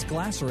the best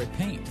Glaceret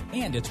paint,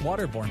 and it's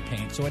waterborne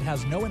paint, so it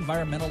has no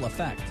environmental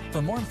effect.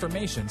 For more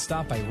information,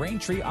 stop by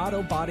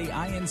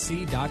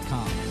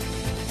RaintreeAutoBodyInc.com.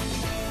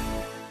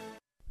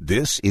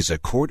 This is a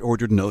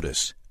court-ordered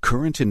notice.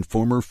 Current and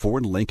former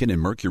Ford, Lincoln,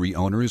 and Mercury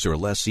owners or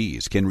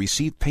lessees can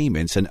receive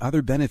payments and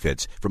other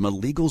benefits from a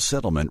legal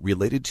settlement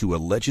related to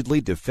allegedly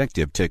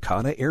defective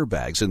Takata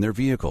airbags in their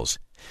vehicles.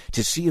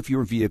 To see if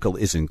your vehicle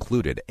is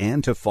included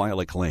and to file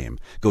a claim,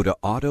 go to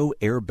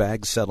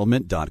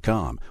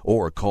AutoAirbagSettlement.com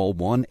or call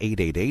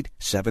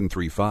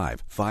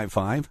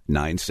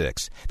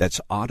 1-888-735-5596.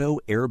 That's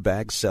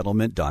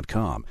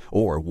AutoAirbagSettlement.com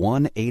or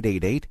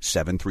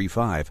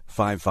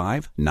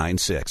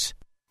 1-888-735-5596.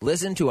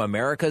 Listen to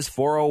America's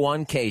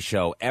 401k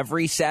show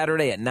every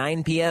Saturday at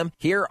 9 p.m.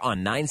 here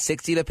on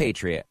 960 The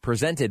Patriot,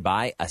 presented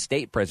by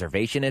Estate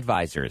Preservation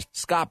Advisors.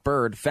 Scott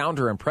Bird,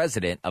 founder and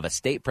president of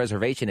Estate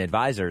Preservation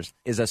Advisors,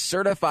 is a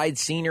certified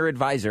senior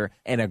advisor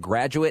and a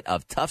graduate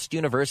of Tufts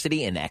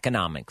University in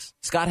economics.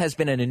 Scott has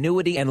been an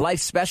annuity and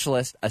life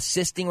specialist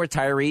assisting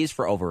retirees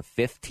for over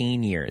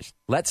 15 years.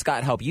 Let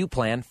Scott help you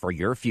plan for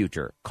your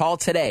future. Call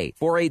today,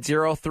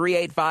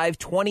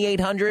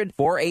 480-385-2800,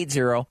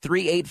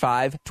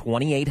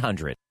 480-385-2800.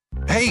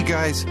 Hey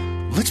guys,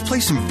 let's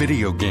play some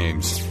video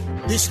games.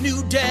 This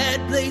new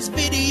dad plays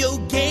video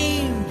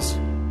games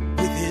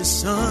with his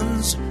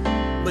sons,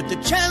 but the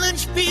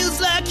challenge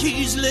feels like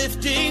he's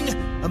lifting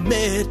a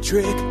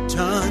metric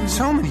ton.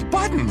 So many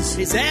buttons.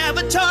 His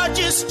avatar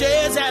just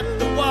stares at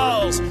the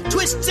walls,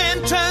 twists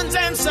and turns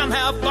and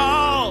somehow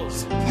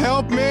falls.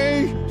 Help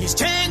me. He's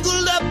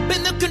tangled up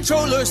in the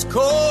controller's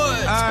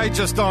cords. I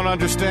just don't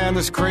understand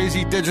this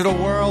crazy digital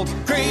world.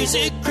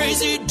 Crazy,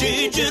 crazy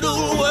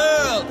digital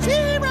world.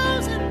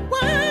 Zeros and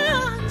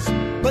ones.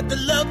 But the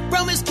love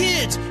from his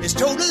kids is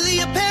totally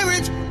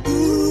apparent.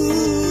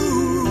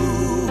 Ooh.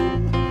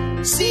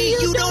 See,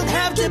 you don't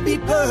have to be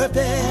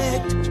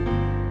perfect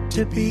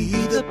to be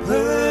the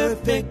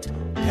perfect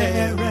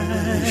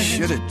parent. You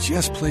should have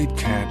just played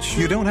catch.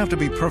 You don't have to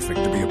be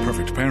perfect to be a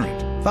perfect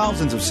parent.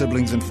 Thousands of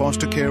siblings in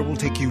foster care will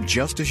take you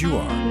just as you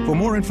are. For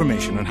more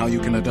information on how you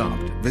can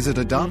adopt, visit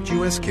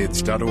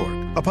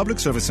adoptuskids.org. A public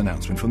service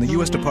announcement from the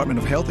U.S. Department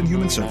of Health and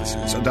Human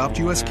Services, Adopt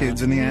U.S.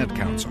 Kids, and the Ad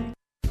Council.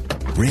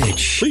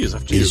 Rich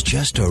is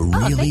just a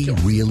really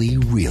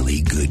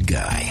good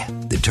guy.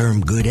 The term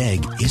good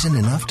egg isn't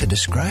enough to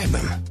describe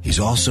him. He's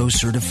also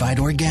certified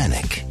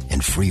organic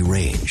and free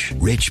range.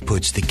 Rich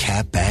puts the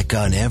cap back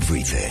on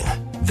everything.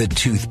 The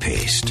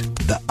toothpaste,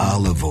 the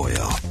olive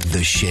oil,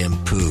 the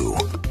shampoo,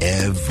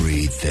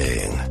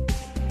 everything.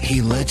 He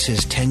lets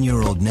his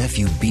 10-year-old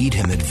nephew beat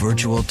him at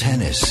virtual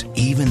tennis,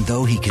 even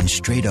though he can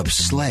straight up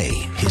slay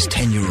his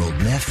 10-year-old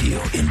nephew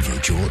in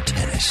virtual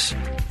tennis.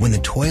 When the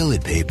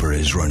toilet paper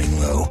is running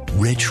low,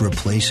 Rich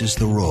replaces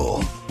the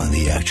roll on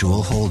the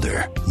actual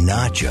holder,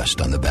 not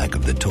just on the back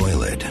of the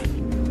toilet.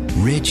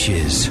 Rich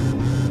is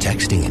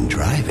texting and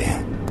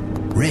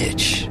driving.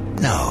 Rich?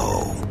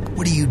 No.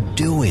 What are you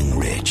doing,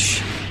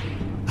 Rich?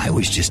 I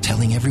was just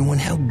telling everyone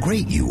how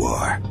great you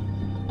are.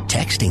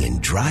 Texting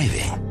and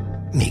driving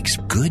makes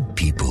good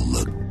people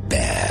look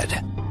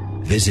bad.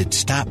 Visit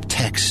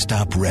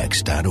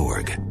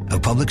StopTextStopWrecks.org. A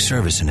public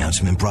service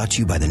announcement brought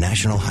to you by the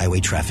National Highway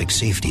Traffic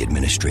Safety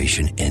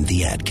Administration and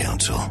the Ad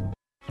Council.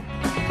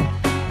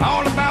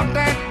 All about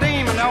that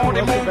demon, all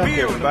the mobile,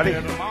 everybody.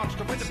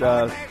 It's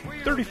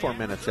 34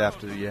 minutes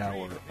after the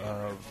hour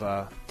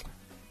of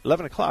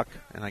 11 o'clock,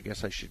 and I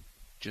guess I should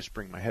just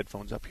bring my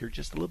headphones up here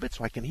just a little bit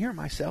so I can hear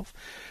myself.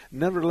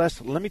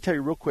 Nevertheless, let me tell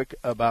you real quick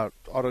about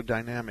Auto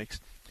Dynamics.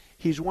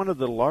 He's one of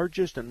the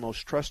largest and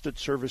most trusted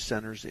service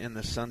centers in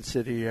the Sun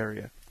City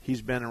area.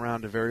 He's been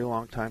around a very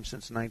long time,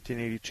 since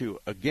 1982.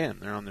 Again,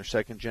 they're on their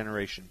second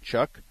generation.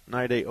 Chuck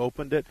Nide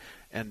opened it,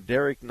 and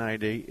Derek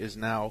Nide is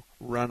now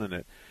running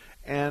it.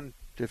 And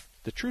if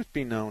the truth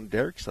be known,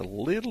 Derek's a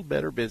little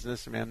better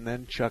businessman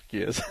than Chuck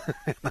is.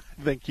 And I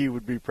think he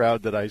would be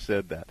proud that I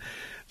said that.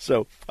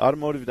 So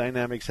Automotive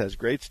Dynamics has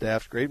great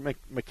staff, great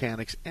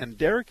mechanics, and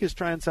Derek is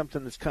trying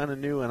something that's kind of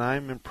new, and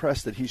I'm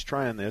impressed that he's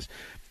trying this.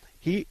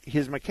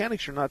 His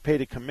mechanics are not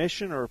paid a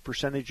commission or a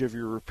percentage of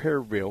your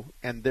repair bill,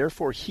 and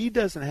therefore he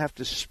doesn't have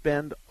to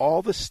spend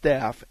all the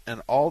staff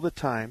and all the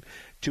time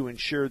to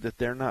ensure that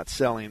they're not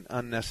selling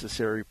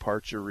unnecessary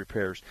parts or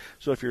repairs.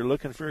 So if you're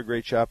looking for a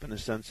great shop in the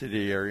Sun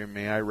City area,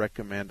 may I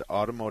recommend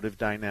Automotive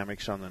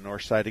Dynamics on the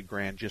north side of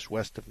Grand, just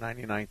west of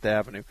 99th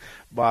Avenue.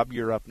 Bob,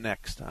 you're up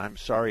next. I'm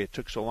sorry it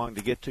took so long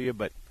to get to you,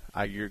 but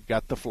you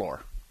got the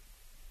floor.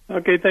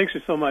 Okay, thanks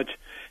so much.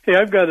 Hey,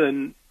 I've got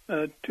a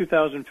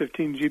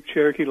 2015 Jeep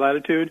Cherokee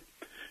Latitude,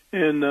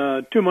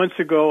 and 2 months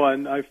ago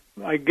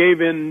I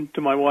gave in to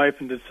my wife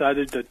and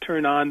decided to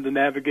turn on the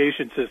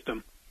navigation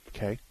system.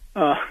 Okay.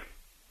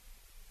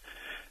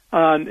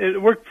 It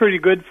worked pretty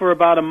good for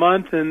about a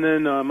month, and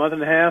then a month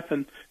and a half,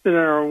 and then on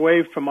our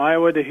way from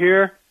Iowa to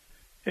here,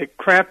 it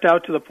crapped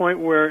out to the point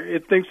where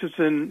it thinks it's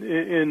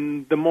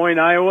in Des Moines,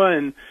 Iowa,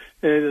 and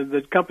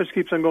the compass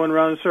keeps on going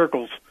around in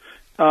circles.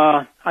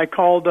 I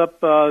called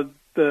up the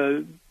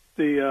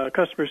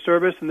customer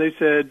service, and they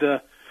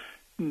said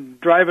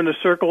drive in a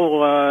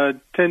circle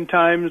 10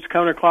 times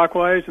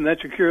counterclockwise, and that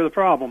should cure the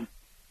problem.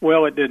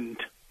 Well, it didn't.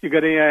 You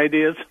got any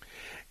ideas?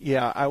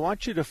 Yeah, I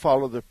want you to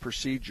follow the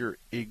procedure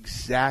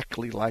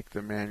exactly like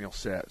the manual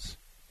says.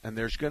 And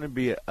there's going to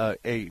be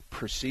a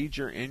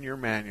procedure in your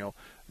manual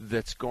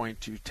that's going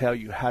to tell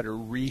you how to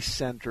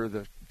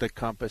recenter the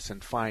compass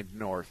and find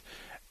north.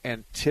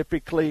 And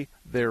typically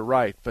they're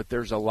right, but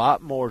there's a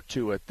lot more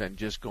to it than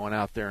just going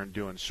out there and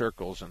doing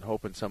circles and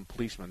hoping some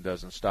policeman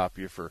doesn't stop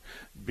you for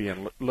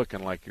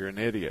looking like you're an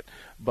idiot.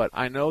 But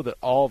I know that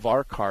all of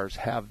our cars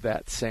have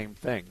that same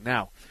thing.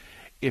 Now,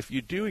 if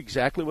you do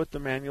exactly what the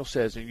manual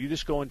says, and you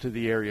just go into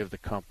the area of the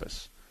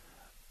compass,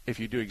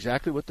 if you do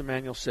exactly what the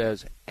manual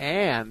says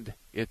and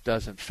it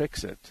doesn't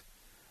fix it,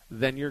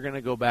 then you're going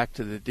to go back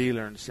to the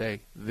dealer and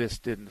say, this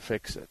didn't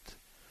fix it.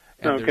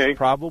 And there's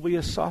probably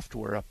a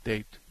software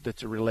update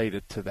that's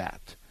related to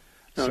that.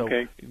 So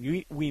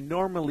we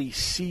normally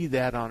see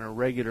that on a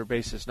regular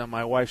basis. Now,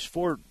 my wife's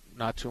Ford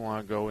not too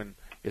long ago, and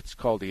it's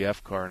called the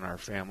F car in our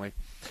family.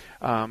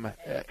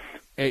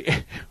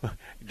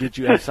 Did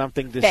you have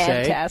something to say?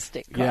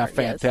 Fantastic car, yeah,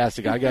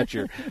 fantastic. Yes. I got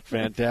your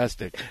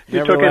fantastic.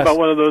 You're talking about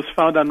one of those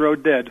found on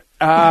road dead.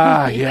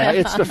 Yeah.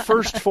 It's the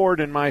first Ford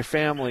in my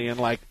family in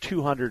like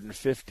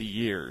 250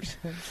 years.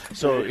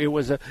 So it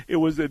was a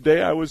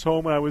day I was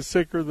home and I was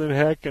sicker than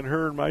heck, and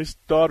her and my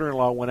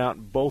daughter-in-law went out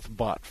and both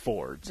bought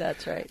Fords.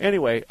 That's right.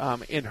 Anyway,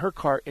 in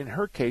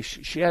her case,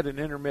 she had an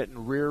intermittent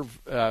rear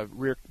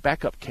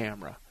backup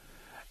camera.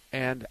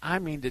 And I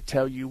mean to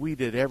tell you, we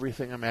did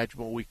everything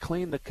imaginable. We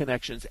cleaned the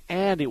connections,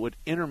 and it would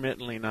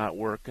intermittently not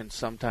work, and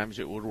sometimes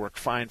it would work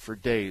fine for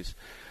days.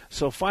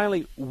 So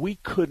finally, we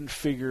couldn't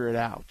figure it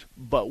out.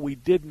 But we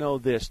did know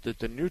this, that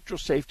the neutral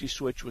safety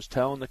switch was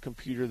telling the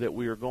computer that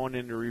we were going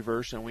into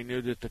reverse, and we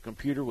knew that the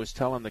computer was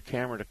telling the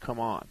camera to come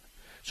on.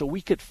 So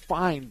we could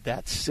find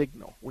that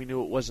signal. We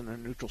knew it wasn't a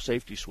neutral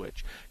safety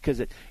switch,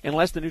 because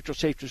unless the neutral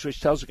safety switch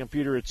tells the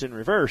computer it's in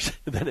reverse,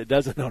 then it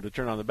doesn't know to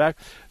turn on the back.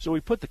 So we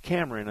put the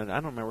camera in it.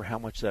 I don't remember how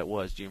much that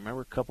was. Do you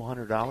remember? A couple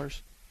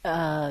 $100?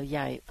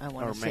 Yeah, I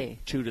want to say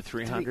 $200 to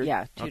 $300.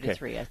 Yeah, $200 to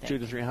 $300, I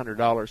think. $200 to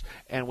 $300,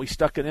 and we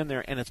stuck it in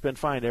there, and it's been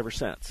fine ever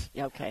since.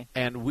 Okay.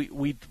 And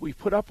we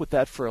put up with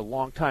that for a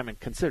long time, and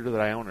consider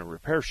that I own a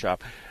repair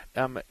shop.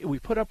 We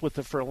put up with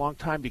it for a long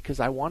time because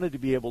I wanted to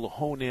be able to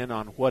hone in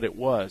on what it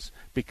was,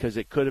 because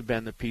it could have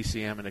been the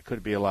PCM and it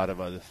could be a lot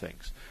of other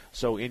things.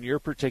 So in your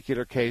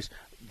particular case,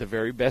 the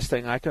very best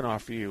thing I can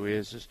offer you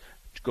is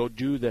go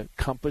do the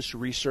Compass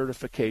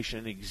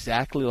recertification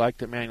exactly like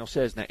the manual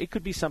says. Now, it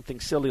could be something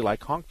silly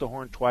like honk the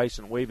horn twice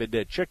and wave a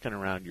dead chicken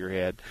around your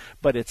head,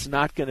 but it's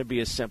not going to be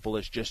as simple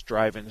as just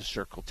drive in a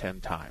circle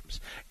 10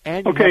 times.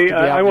 And okay,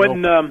 I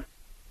went and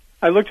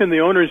I looked in the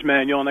owner's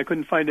manual, and I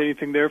couldn't find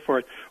anything there for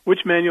it.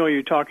 Which manual are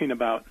you talking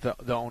about?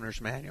 The owner's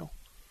manual.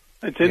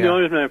 It's in the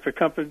owner's manual for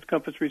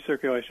Compass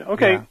recirculation.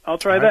 Okay, I'll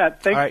try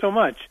that. Thanks so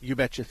much. You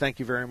betcha. Thank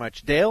you very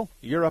much. Dale,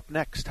 you're up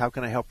next. How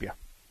can I help you?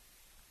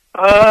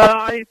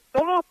 I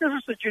don't know if this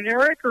is a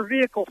generic or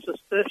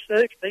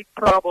vehicle-specific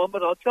problem,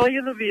 but I'll tell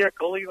you the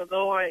vehicle, even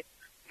though I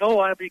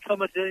know I've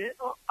become an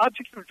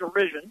object of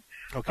derision.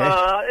 Okay.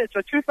 It's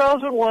a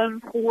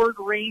 2001 Ford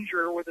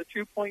Ranger with a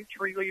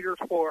 2.3-liter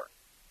 4.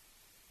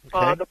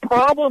 Okay. The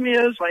problem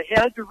is I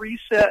had to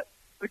reset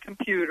the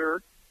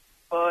computer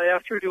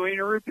after doing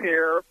a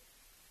repair,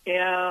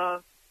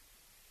 and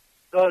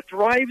the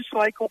drive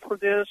cycle for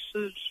this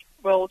is,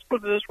 well, let's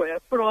put it this way. I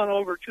put on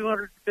over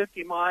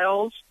 250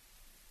 miles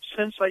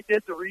since I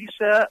did the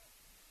reset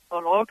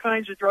on all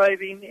kinds of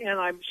driving, and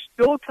I'm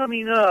still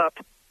coming up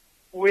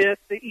with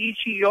the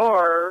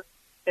EGR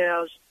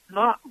as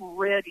not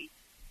ready.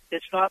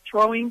 It's not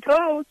throwing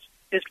codes.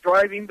 It's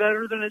driving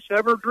better than it's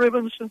ever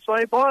driven since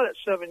I bought it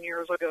 7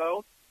 years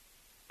ago,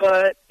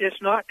 but it's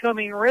not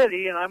coming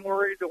ready, and I'm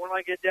worried that when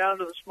I get down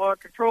to the smog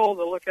control,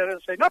 they'll look at it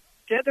and say, nope,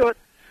 can't do it.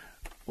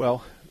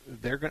 Well,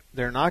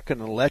 they're not going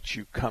to let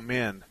you come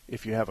in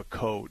if you have a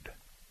code.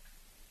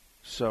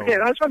 So okay,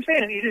 that's what I'm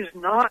saying. It is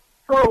not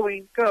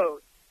throwing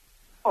code.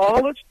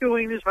 All it's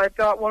doing is I've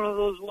got one of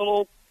those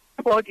little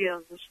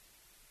plug-ins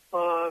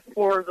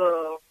for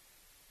the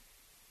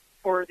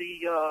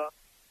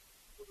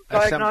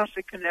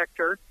diagnostic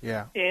connector,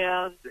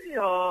 and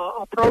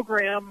a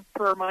program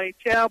for my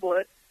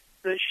tablet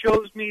that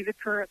shows me the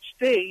current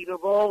state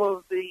of all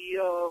of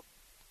the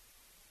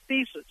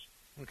pieces.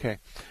 Okay.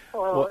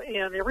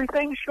 And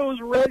everything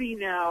shows ready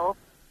now,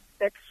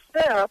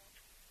 except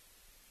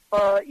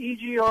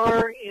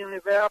EGR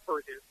and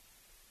evaporative.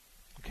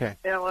 Okay.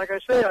 And like I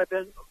say, I've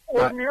been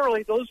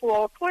ordinarily those will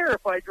all clear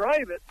if I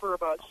drive it for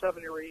about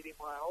 70 or 80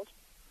 miles.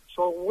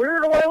 So where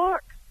do I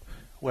look?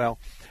 Well,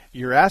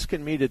 you're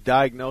asking me to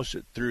diagnose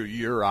it through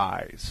your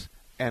eyes,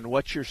 and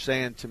what you're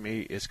saying to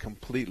me is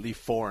completely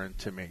foreign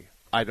to me.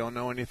 I don't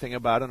know anything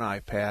about an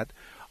iPad.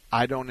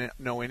 I don't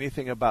know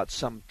anything about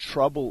some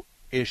trouble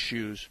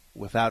issues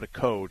without a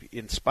code,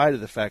 in spite of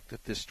the fact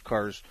that this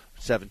car's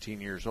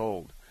 17 years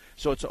old.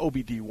 So it's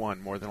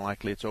OBD1, more than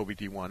likely it's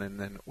OBD1, and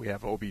then we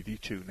have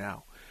OBD2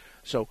 now.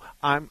 So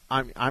I'm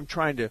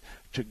trying to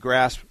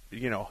grasp,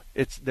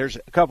 there's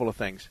a couple of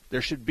things.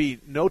 There should be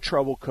no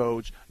trouble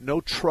codes,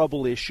 no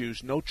trouble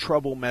issues, no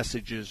trouble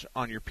messages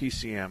on your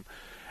PCM.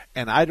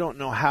 And I don't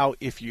know how,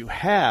 if you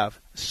have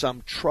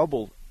some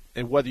trouble,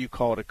 and whether you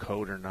call it a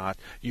code or not,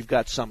 you've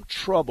got some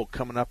trouble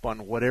coming up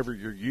on whatever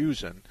you're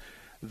using,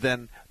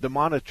 then the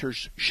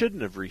monitors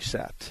shouldn't have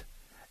reset.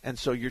 And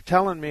so you're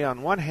telling me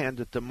on one hand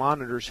that the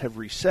monitors have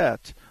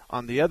reset.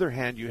 On the other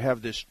hand, you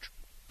have this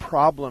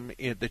problem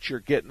that you're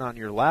getting on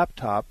your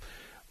laptop.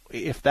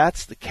 If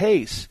that's the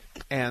case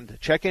and the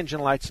check engine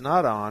light's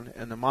not on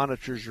and the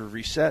monitors are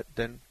reset,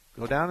 then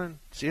go down and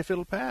see if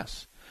it'll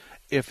pass.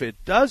 If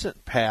it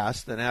doesn't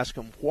pass, then ask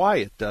them why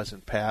it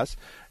doesn't pass.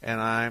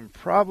 And I'm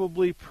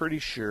probably pretty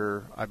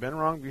sure, I've been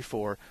wrong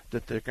before,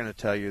 that they're going to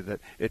tell you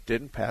that it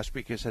didn't pass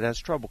because it has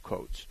trouble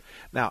codes.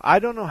 Now, I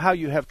don't know how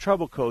you have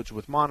trouble codes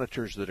with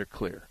monitors that are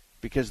clear,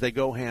 because they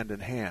go hand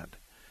in hand.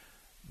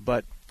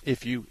 But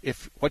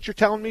if what you're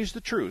telling me is the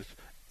truth,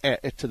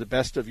 to the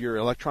best of your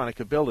electronic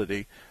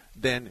ability,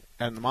 then,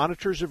 and the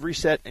monitors have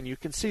reset and you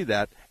can see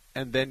that,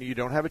 and then you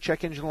don't have a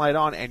check engine light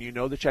on and you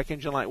know the check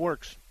engine light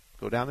works,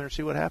 go down there and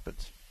see what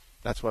happens.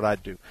 That's what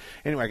I'd do.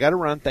 Anyway, I got to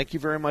run. Thank you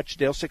very much,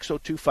 Dale.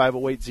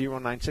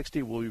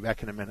 602-508-0960. We'll be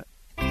back in a minute.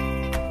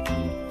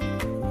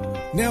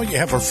 Now you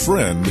have a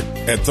friend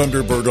at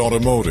Thunderbird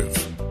Automotive,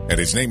 and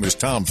his name is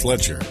Tom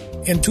Fletcher.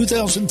 In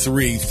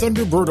 2003,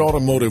 Thunderbird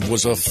Automotive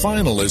was a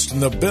finalist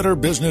in the Better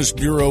Business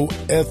Bureau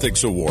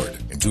Ethics Award.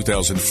 In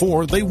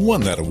 2004, they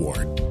won that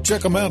award.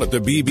 Check them out at the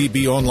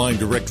BBB online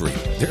directory.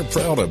 They're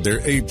proud of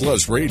their A+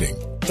 rating.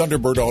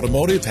 Thunderbird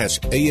Automotive has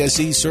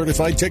ASE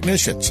certified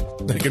technicians.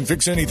 They can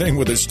fix anything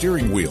with a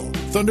steering wheel.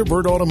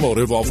 Thunderbird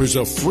Automotive offers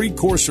a free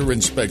Corsair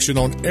inspection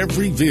on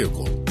every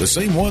vehicle, the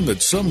same one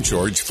that some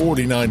charge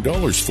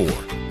 $49 for.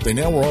 They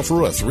now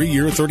offer a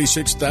 3-year,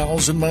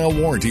 36,000-mile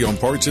warranty on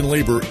parts and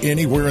labor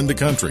anywhere in the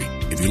country.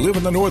 If you live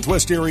in the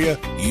Northwest area,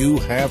 you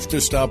have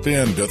to stop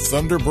in to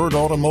Thunderbird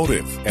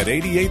Automotive at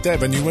 88th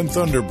Avenue in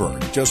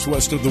Thunderbird, just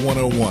west of the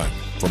 101.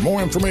 For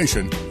more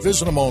information,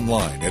 visit them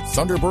online at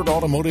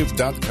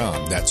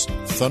ThunderbirdAutomotive.com. That's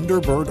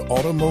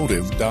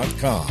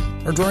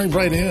ThunderbirdAutomotive.com. Or drive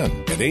right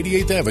in at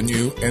 88th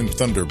Avenue and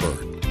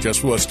Thunderbird,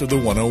 just west of the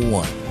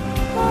 101.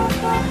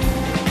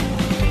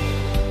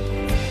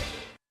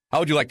 How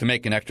would you like to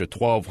make an extra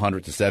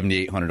 $1,200 to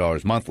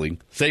 $7,800 monthly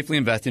safely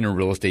investing in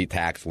real estate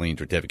tax lien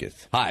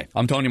certificates? Hi,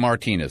 I'm Tony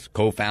Martinez,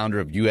 co-founder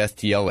of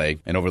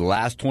USTLA, and over the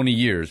last 20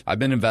 years, I've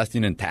been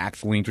investing in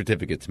tax lien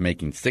certificates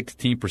making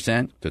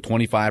 16% to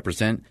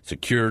 25%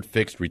 secured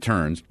fixed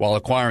returns while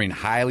acquiring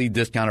highly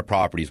discounted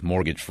properties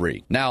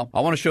mortgage-free. Now,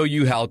 I want to show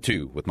you how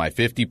to with my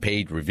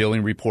 50-page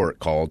revealing report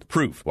called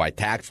Proof: Why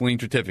Tax Lien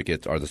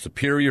Certificates Are the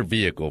Superior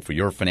Vehicle for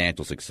Your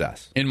Financial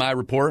Success. In my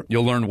report,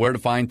 you'll learn where to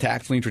find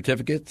tax lien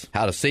certificates,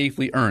 how to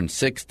safely earn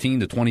 16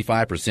 to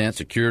 25%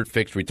 secured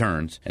fixed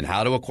returns, and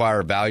how to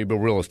acquire valuable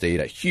real estate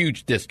at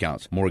huge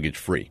discounts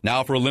mortgage-free.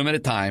 Now, for a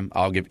limited time,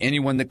 I'll give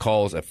anyone that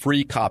calls a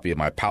free copy of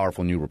my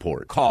powerful new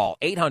report. Call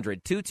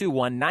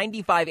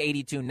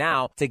 800-221-9582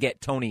 now to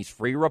get Tony's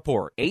free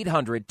report.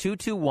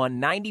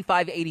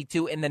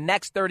 800-221-9582 in the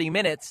next 30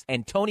 minutes,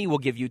 and Tony will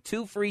give you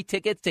 2 free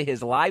tickets to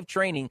his live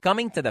training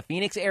coming to the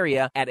Phoenix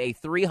area at a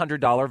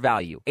 $300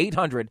 value.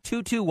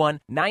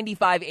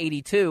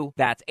 800-221-9582.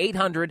 That's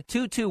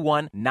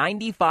 800-221-9582.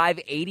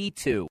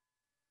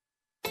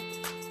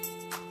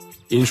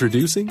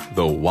 Introducing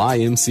the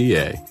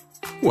YMCA.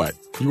 What,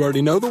 you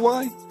already know the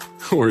why?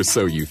 Or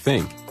so you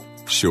think.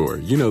 Sure,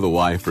 you know the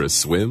why for a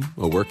swim,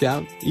 a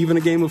workout, even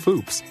a game of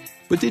hoops.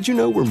 But did you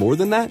know we're more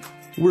than that?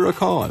 We're a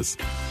cause.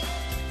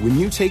 When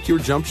you take your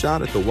jump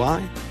shot at the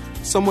Y,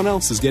 someone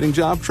else is getting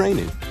job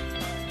training.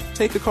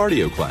 Take a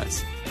cardio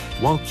class,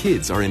 while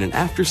kids are in an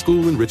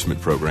after-school enrichment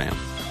program.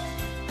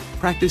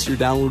 Practice your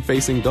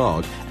downward-facing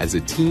dog as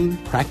a teen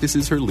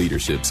practices her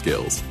leadership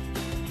skills.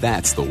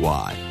 That's the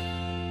why.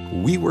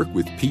 We work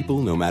with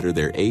people no matter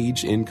their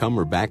age, income,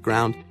 or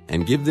background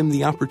and give them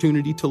the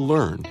opportunity to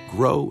learn,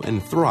 grow,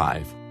 and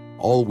thrive,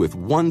 all with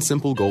one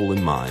simple goal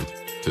in mind: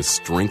 to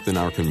strengthen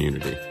our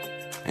community.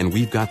 And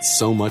we've got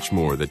so much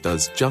more that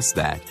does just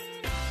that.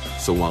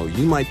 So while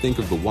you might think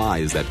of the Y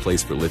as that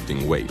place for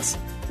lifting weights,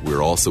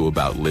 we're also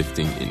about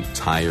lifting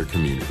entire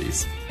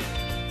communities.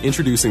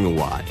 Introducing the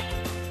Y.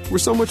 We're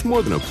so much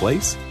more than a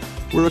place.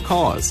 We're a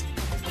cause.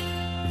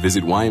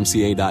 Visit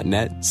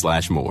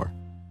ymca.net/more.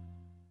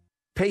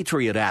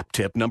 Patriot app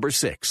tip number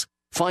 6.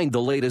 Find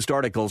the latest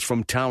articles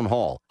from Town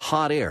Hall,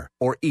 Hot Air,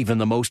 or even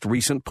the most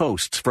recent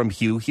posts from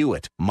Hugh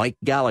Hewitt, Mike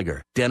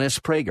Gallagher, Dennis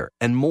Prager,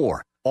 and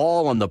more,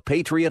 all on the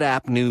Patriot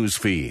app news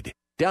feed.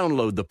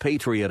 Download the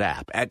Patriot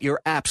app at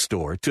your app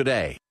store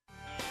today.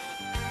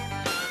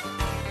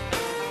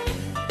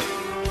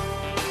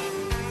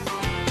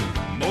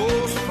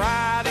 Most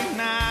Friday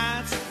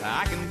nights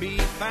I can be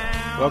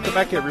found. Welcome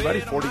back, everybody.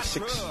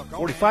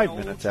 45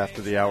 minutes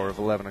after the hour of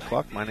 11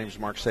 o'clock. My name is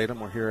Mark Salem.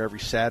 We're here every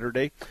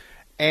Saturday.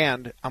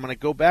 And I'm going to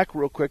go back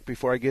real quick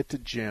before I get to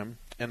Jim,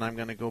 and I'm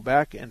going to go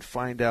back and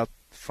find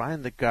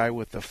the guy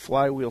with the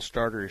flywheel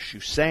starter issue,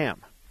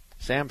 Sam.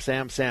 Sam,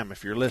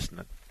 if you're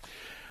listening.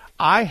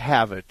 I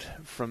have it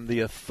from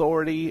the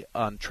authority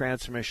on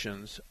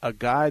transmissions, a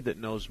guy that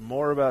knows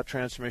more about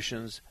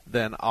transmissions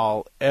than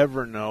I'll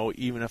ever know,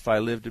 even if I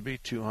live to be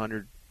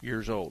 200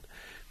 years old.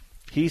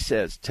 He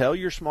says, tell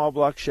your small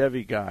block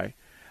Chevy guy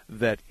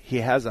that he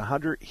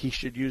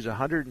should use a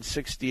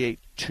 168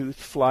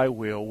 tooth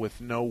flywheel with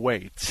no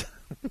weights.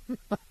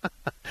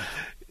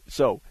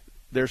 So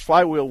there's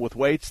flywheel with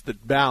weights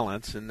that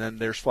balance, and then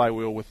there's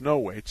flywheel with no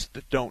weights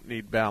that don't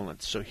need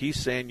balance. So he's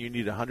saying you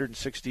need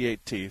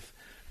 168 teeth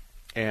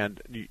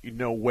and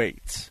no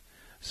weights.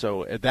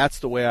 So that's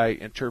the way I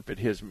interpret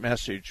his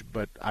message,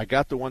 but I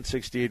got the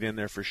 168 in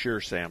there for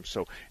sure, Sam.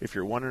 So if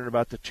you're wondering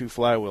about the 2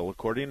 flywheel,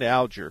 according to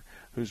Alger,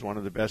 who's one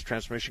of the best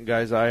transmission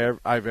guys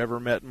I've ever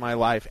met in my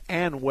life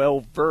and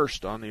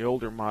well-versed on the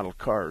older model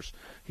cars,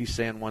 he's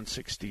saying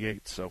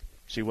 168. So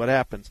see what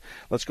happens.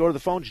 Let's go to the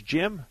phones.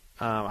 Jim,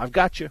 I've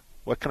got you.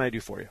 What can I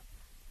do for you?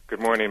 Good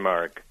morning,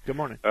 Mark. Good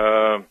morning.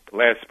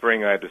 Last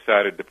spring I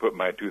decided to put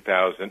my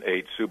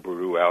 2008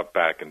 Subaru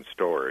Outback in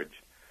storage,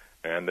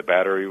 and the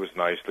battery was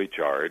nicely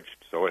charged.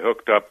 So I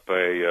hooked up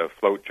a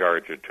float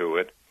charger to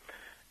it,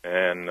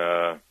 and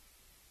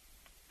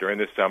during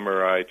the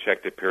summer I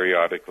checked it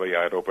periodically.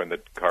 I'd open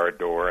the car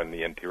door, and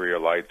the interior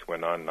lights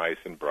went on nice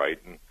and bright,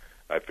 and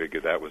I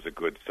figured that was a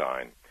good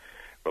sign.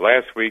 Well,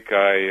 last week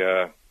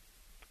I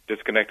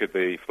disconnected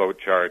the float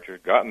charger,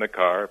 got in the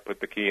car, put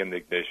the key in the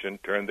ignition,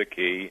 turned the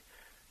key,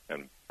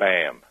 and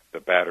bam,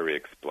 the battery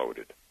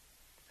exploded.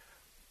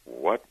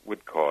 What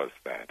would cause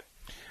that?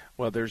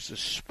 Well, there's a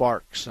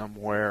spark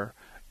somewhere,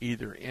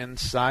 either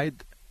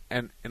inside,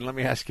 and let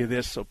me ask you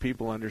this so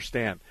people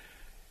understand.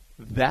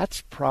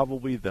 That's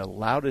probably the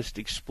loudest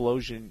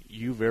explosion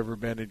you've ever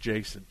been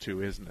adjacent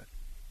to, isn't it?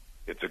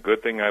 It's a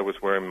good thing I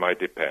was wearing my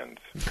Depends.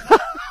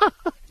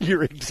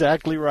 You're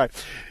exactly right.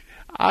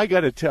 I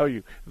got to tell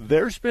you,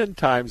 there's been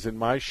times in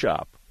my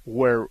shop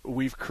where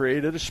we've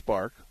created a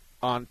spark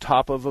on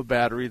top of a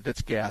battery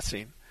that's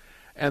gassing,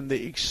 and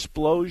the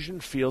explosion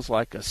feels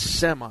like a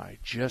semi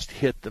just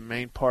hit the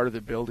main part of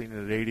the building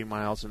at 80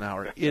 miles an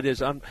hour. It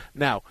is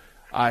Now,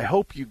 I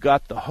hope you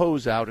got the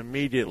hose out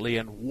immediately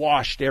and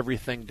washed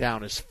everything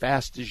down as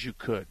fast as you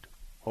could.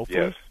 Hopefully?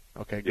 Yes.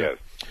 Okay, good. Yes.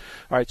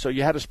 All right, so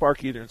you had a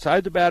spark either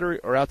inside the battery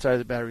or outside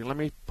the battery. Let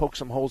me poke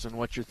some holes in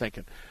what you're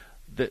thinking.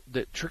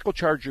 the trickle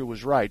charger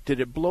was right. Did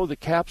it blow the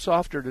caps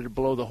off, or did it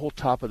blow the whole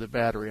top of the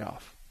battery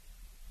off?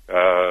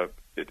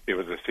 It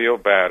was a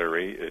sealed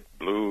battery. It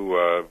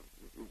blew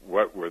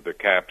what were the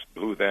caps,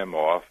 blew them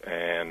off,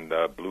 and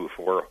blew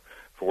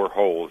four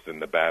holes in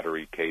the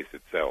battery case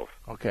itself.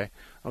 Okay.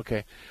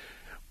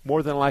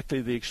 More than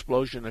likely, the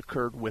explosion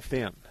occurred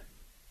within.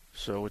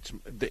 So it's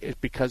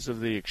because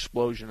of the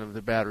explosion of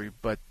the battery,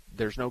 but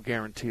there's no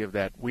guarantee of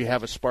that. We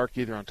have a spark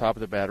either on top of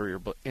the battery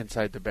or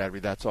inside the battery.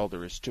 That's all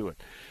there is to it.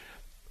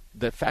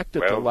 The fact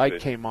that the light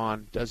came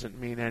on doesn't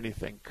mean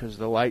anything, because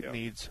the light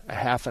needs a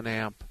half an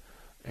amp,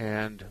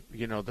 and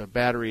the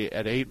battery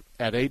at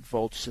 8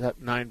 volts,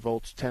 9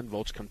 volts, 10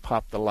 volts can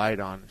pop the light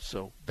on.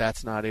 So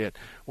that's not it.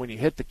 When you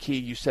hit the key,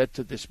 you said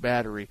to this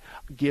battery,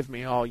 "Give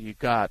me all you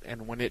got,"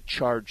 and when it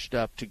charged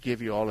up to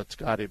give you all it's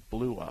got, it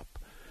blew up.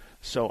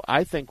 So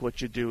I think what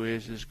you do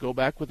is go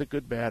back with a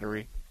good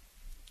battery,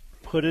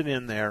 put it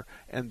in there,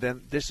 and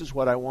then this is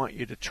what I want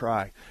you to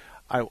try.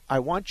 I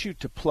want you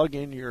to plug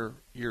in your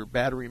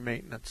battery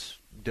maintenance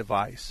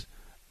device,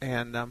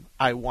 and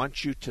I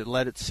want you to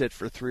let it sit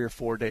for 3 or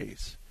 4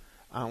 days.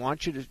 I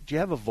want you to. Do you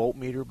have a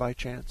voltmeter by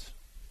chance?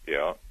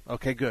 Yeah.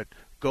 Okay, good.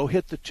 Go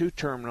hit the 2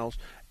 terminals,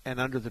 and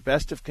under the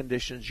best of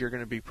conditions, you're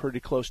going to be pretty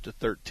close to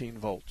 13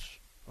 volts.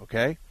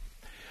 Okay?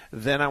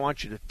 Then I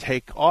want you to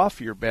take off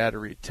your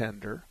battery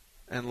tender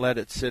and let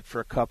it sit for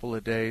a couple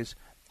of days,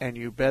 and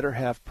you better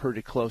have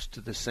pretty close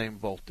to the same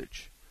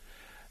voltage.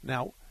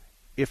 Now,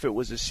 if it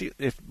was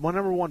if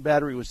number 1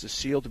 battery was a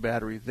sealed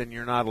battery, then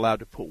you're not allowed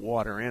to put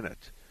water in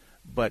it.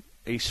 But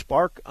a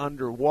spark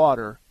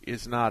underwater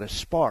is not a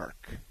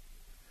spark.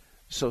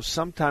 So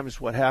sometimes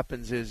what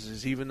happens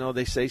is even though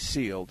they say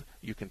sealed,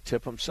 you can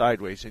tip them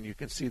sideways and you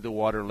can see the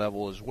water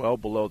level is well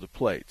below the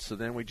plate. So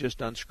then we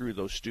just unscrew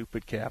those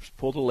stupid caps,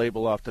 pull the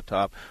label off the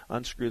top,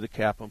 unscrew the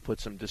cap, and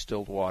put some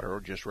distilled water or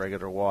just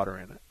regular water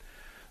in it.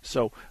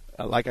 So,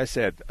 like I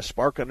said, a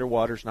spark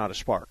underwater is not a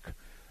spark.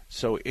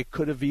 So it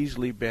could have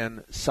easily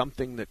been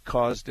something that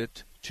caused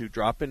it to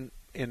drop in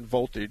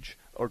voltage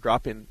or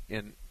drop in.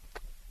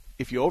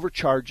 If you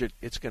overcharge it,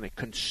 it's going to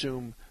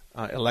consume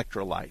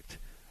electrolyte.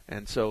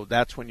 And so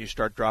that's when you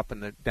start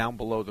dropping down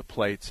below the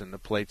plates, and the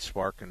plates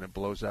spark and it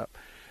blows up.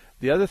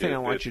 The other thing I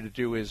want you to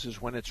do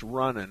is when it's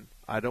running,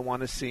 I don't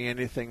want to see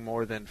anything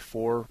more than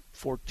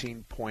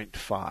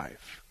 14.5.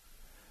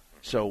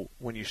 So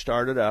when you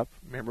start it up,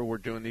 remember we're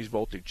doing these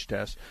voltage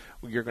tests,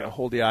 you're going to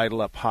hold the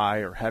idle up high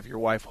or have your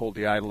wife hold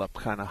the idle up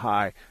kind of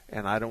high,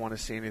 and I don't want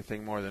to see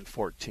anything more than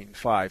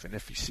 14.5. And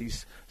if you see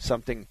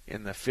something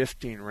in the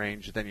 15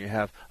 range, then you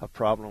have a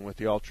problem with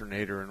the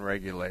alternator and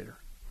regulator.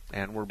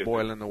 And we're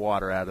boiling the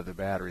water out of the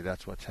battery.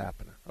 That's what's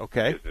happening.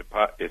 Okay?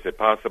 Is it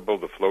possible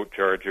the float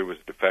charger was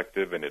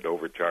defective and it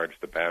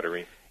overcharged the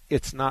battery?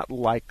 It's not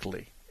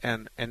likely.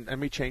 And let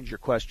me change your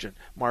question.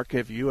 Mark,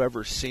 have you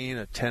ever seen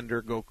a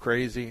tender go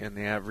crazy in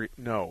the average?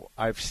 No.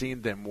 I've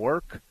seen them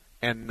work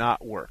and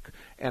not work.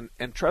 And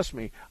trust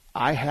me,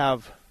 I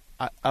have,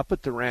 up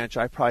at the ranch,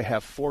 I probably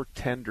have 4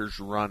 tenders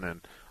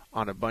running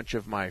on a bunch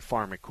of my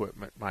farm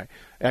equipment, my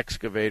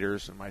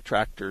excavators and my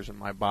tractors and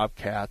my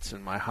bobcats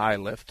and my high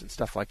lift and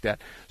stuff like that.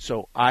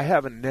 So I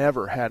haven't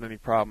never had any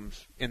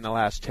problems in the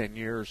last 10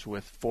 years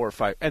with 4 or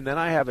 5. And then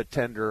I have a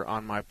tender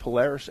on my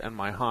Polaris and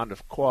my Honda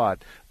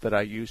Quad that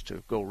I use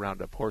to go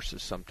round up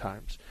horses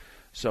sometimes.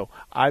 So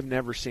I've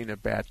never seen a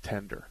bad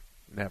tender.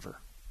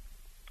 Never.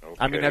 Okay,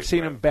 I mean, I've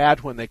seen them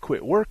bad when they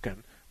quit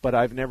working, but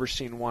I've never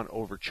seen one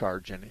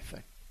overcharge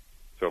anything.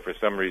 So for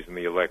some reason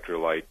the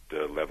electrolyte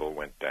level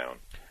went down.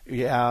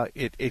 Yeah,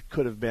 it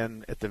could have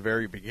been at the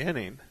very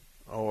beginning,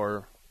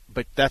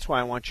 but that's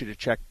why I want you to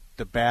check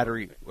the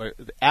battery.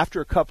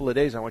 After a couple of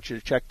days, I want you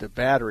to check the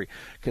battery,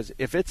 because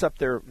if it's up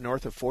there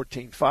north of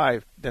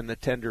 14.5, then the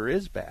tender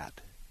is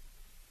bad.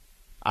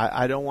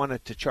 I don't want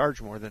it to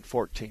charge more than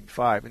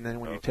 14.5, and then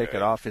when you take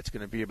it off, it's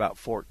going to be about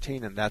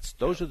 14, and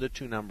those are the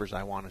 2 numbers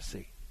I want to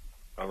see.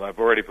 Well, I've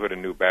already put a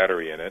new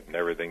battery in it, and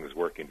everything's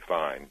working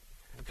fine.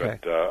 Okay.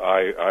 But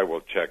I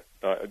will check.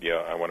 I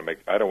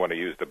don't want to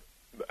use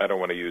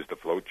the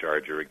float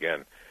charger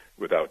again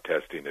without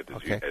testing it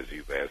as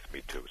you've asked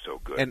me to. So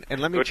good. And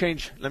let me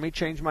change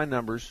my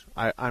numbers.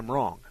 I'm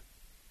wrong.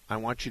 I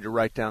want you to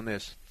write down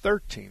this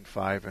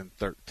 13.5 and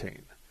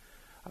 13.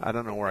 I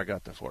don't know where I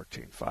got the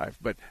 14.5,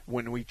 but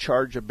when we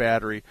charge a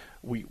battery,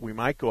 we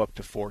might go up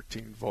to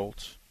 14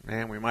 volts.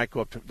 Man, we might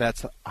go up to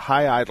that's a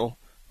high idle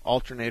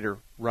alternator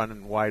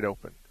running wide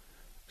open.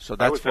 So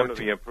that's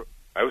 14.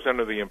 I was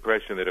under the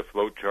impression that a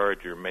float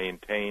charger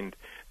maintained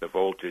the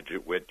voltage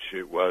at which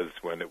it was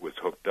when it was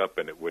hooked up,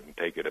 and it wouldn't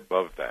take it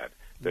above that.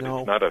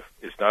 No.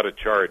 It's not a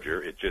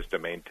charger; it's just a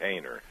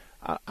maintainer.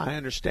 I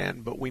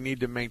understand, but we need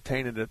to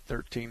maintain it at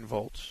 13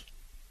 volts.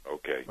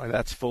 Okay.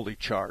 That's fully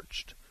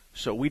charged.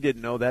 So we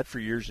didn't know that for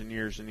years and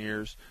years and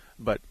years.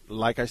 But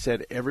like I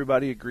said,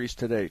 everybody agrees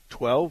today.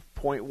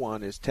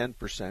 12.1 is 10%,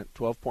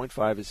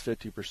 12.5 is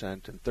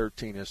 50%, and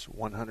 13 is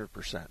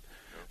 100%.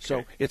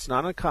 So it's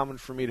not uncommon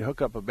for me to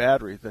hook up a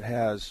battery that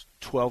has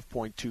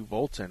 12.2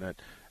 volts in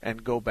it,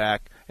 and go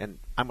back, and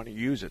I'm going to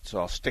use it, so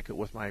I'll stick it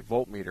with my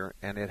voltmeter,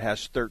 and it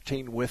has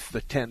 13 with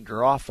the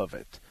tender off of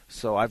it.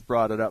 So I've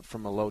brought it up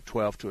from a low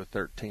 12 to a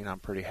 13. I'm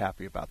pretty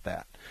happy about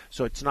that.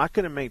 So it's not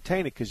going to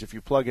maintain it, because if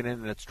you plug it in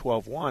and it's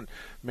 12.1,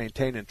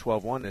 maintaining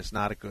 12.1 is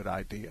not a good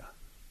idea.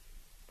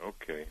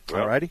 Okay.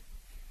 Well, all righty.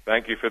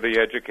 Thank you for the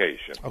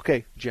education.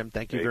 Okay, Jim,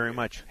 thank you very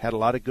much. Had a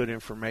lot of good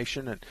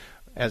information, and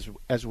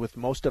as with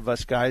most of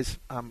us guys,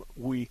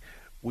 we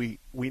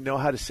know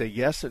how to say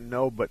yes and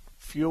no, but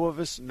few of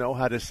us know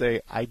how to say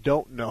I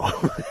don't know.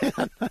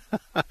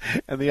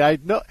 and the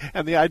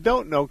I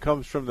don't know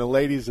comes from the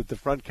ladies at the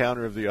front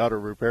counter of the auto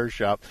repair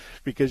shop,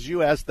 because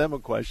you ask them a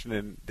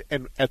question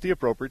and at the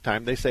appropriate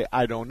time they say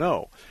I don't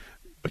know.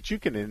 But you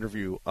can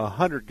interview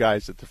 100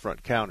 guys at the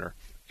front counter.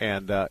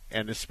 And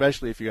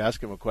especially if you ask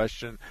them a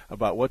question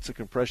about what's the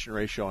compression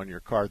ratio on your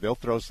car, they'll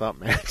throw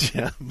something at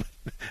you.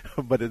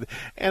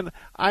 And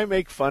I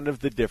make fun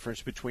of the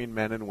difference between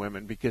men and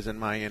women, because in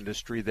my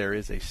industry there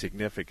is a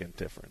significant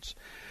difference.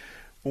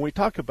 When we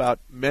talk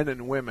about men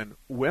and women,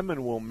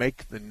 women will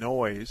make the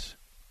noise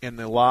in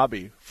the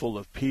lobby full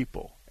of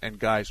people, and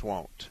guys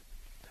won't.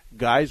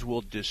 Guys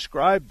will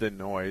describe the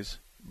noise,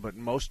 but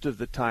most of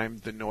the time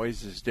the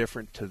noise is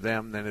different to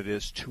them than it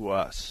is to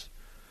us.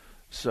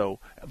 So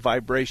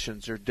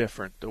vibrations are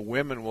different. The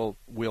women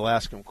we'll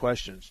ask them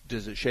questions.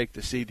 Does it shake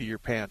the seat of your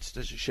pants?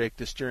 Does it shake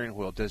the steering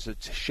wheel? Does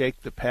it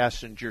shake the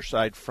passenger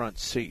side front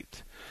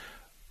seat?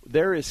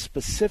 There is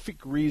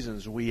specific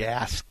reasons we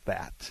ask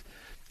that.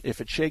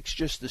 If it shakes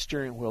just the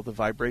steering wheel, the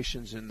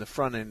vibration's in the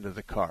front end of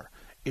the car.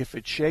 If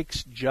it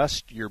shakes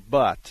just your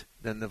butt,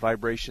 then the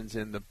vibration's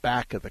in the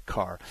back of the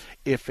car.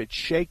 If it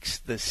shakes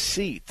the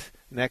seat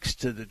next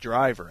to the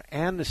driver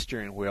and the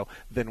steering wheel,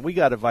 then we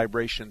got a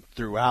vibration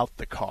throughout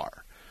the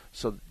car.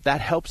 So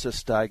that helps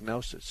us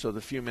diagnose it. So the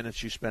few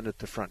minutes you spend at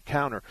the front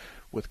counter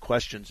with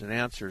questions and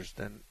answers,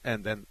 then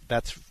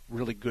that's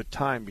really good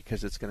time,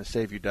 because it's going to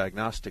save you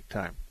diagnostic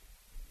time.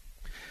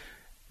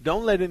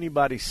 Don't let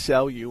anybody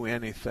sell you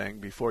anything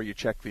before you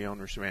check the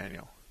owner's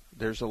manual.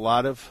 There's a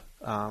lot of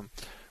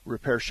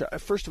repair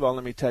shops. First of all,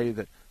 let me tell you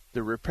that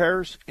the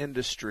repairs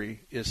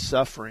industry is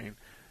suffering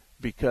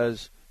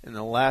because in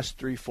the last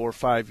 3, 4,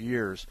 5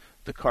 years,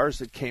 the cars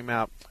that came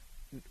out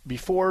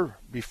before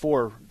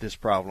this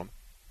problem,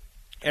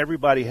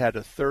 everybody had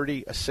a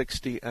 30, a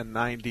 60, a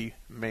 90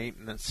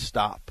 maintenance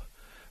stop.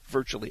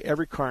 Virtually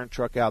every car and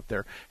truck out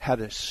there had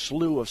a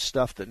slew of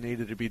stuff that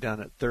needed to be done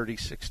at 30,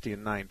 60,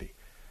 and 90.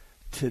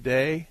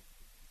 Today,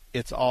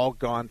 it's all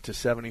gone to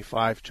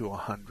 75 to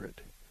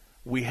 100.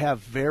 We have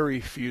very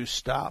few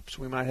stops.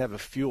 We might have a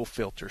fuel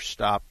filter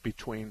stop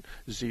between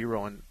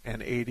 0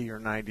 and 80 or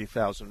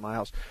 90,000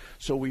 miles.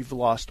 So we've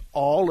lost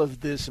all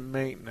of this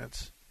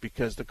maintenance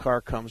because the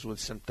car comes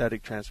with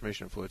synthetic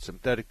transmission fluid,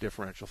 synthetic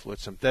differential fluid,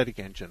 synthetic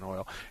engine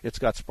oil. It's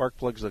got spark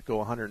plugs that go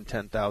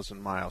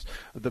 110,000 miles.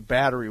 The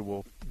battery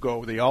will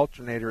go. The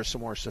alternator is some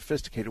more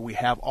sophisticated. We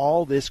have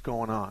all this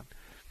going on.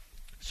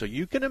 So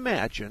you can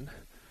imagine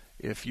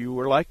if you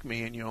were like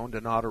me and you owned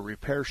an auto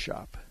repair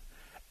shop,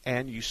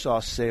 and you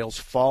saw sales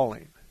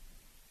falling,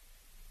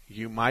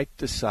 you might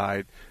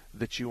decide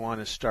that you want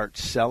to start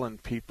selling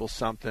people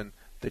something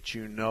that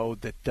you know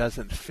that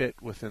doesn't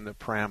fit within the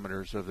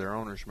parameters of their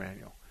owner's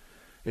manual.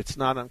 It's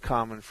not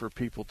uncommon for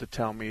people to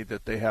tell me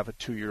that they have a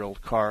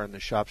 2-year-old car and the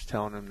shop's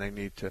telling them they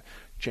need to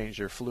change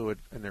their fluid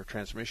and their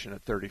transmission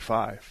at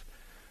 35.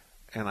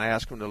 And I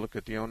ask them to look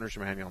at the owner's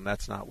manual, and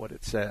that's not what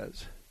it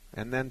says.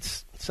 And then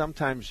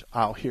sometimes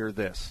I'll hear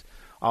this.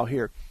 I'll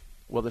hear,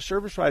 well, the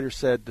service writer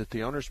said that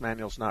the owner's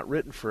manual is not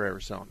written for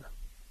Arizona.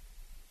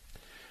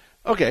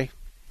 Okay,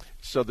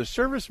 so the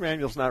service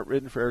manual is not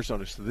written for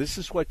Arizona. So this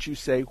is what you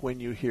say when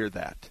you hear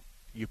that.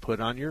 You put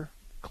on your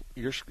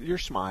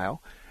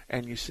smile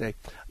and you say,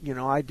 you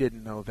know, I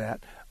didn't know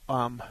that.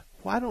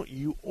 Why don't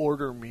you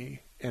order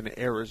me an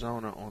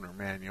Arizona owner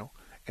manual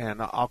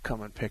and I'll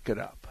come and pick it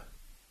up?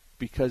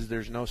 Because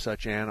there's no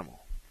such animal.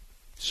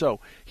 So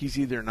he's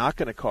either not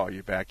going to call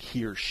you back,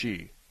 he or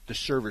she, the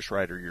service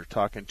writer you're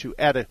talking to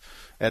at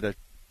a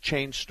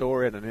chain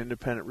store, at an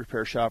independent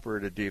repair shop, or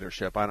at a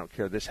dealership. I don't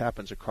care. This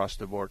happens across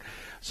the board.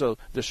 So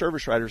the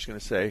service writer is going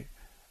to say,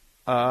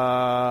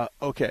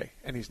 okay,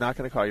 and he's not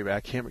going to call you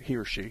back, he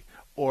or she,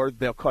 or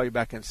they'll call you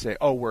back and say,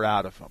 oh, we're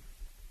out of them.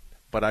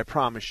 But I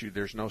promise you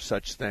there's no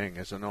such thing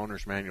as an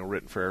owner's manual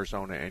written for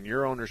Arizona, and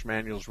your owner's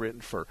manual is written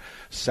for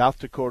South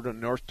Dakota,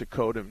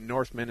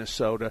 North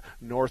Minnesota,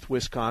 North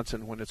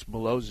Wisconsin when it's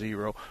below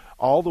 0,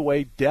 all the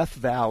way Death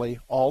Valley,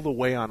 all the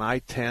way on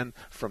I-10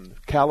 from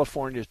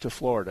California to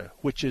Florida,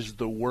 which is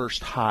the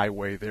worst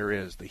highway there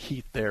is. The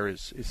heat there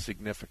is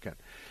significant.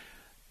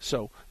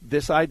 So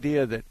this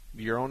idea that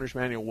your owner's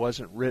manual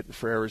wasn't written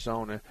for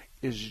Arizona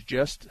is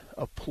just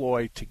a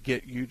ploy to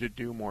get you to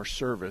do more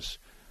service,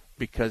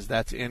 because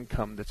that's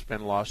income that's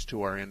been lost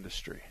to our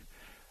industry.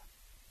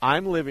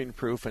 I'm living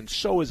proof, and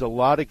so is a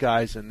lot of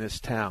guys in this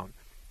town,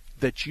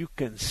 that you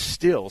can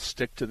still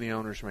stick to the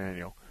owner's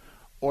manual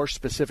or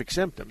specific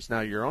symptoms. Now,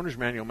 your owner's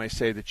manual may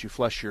say that you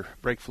flush your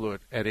brake fluid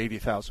at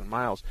 80,000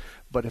 miles,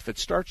 but if it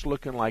starts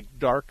looking like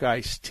dark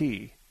iced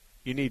tea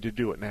you need to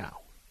do it now.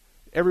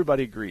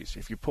 Everybody agrees.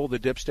 If you pull the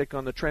dipstick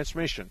on the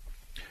transmission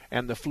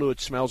and the fluid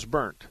smells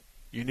burnt,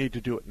 you need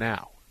to do it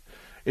now.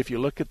 If you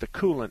look at the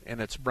coolant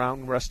and it's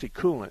brown, rusty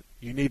coolant,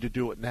 you need to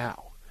do it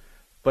now.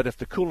 But if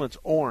the coolant's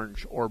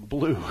orange or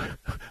blue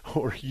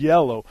or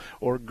yellow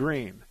or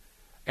green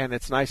and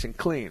it's nice and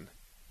clean,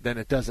 then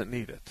it doesn't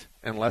need it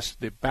unless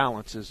the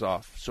balance is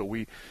off. So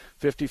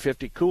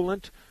 50-50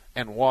 coolant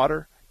and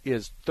water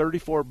is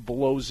 34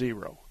 below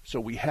zero. So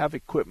we have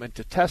equipment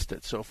to test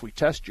it. So if we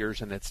test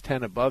yours and it's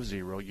 10 above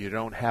zero, you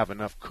don't have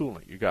enough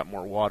coolant. You got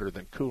more water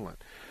than coolant.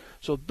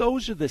 So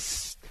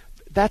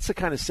that's the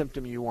kind of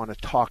symptom you want to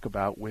talk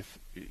about with.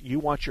 You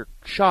want your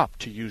shop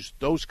to use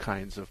those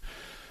kinds of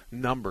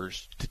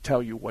numbers to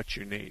tell you what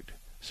you need.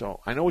 So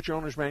I know what your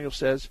owner's manual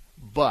says,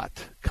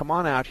 but come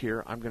on out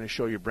here. I'm going to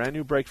show you brand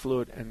new brake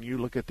fluid, and you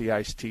look at the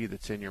iced tea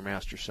that's in your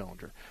master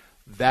cylinder.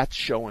 That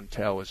show and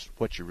tell is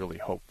what you really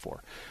hope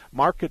for.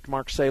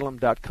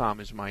 Mark@marksalem.com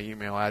is my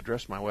email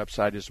address. My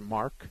website is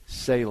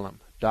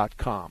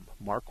marksalem.com.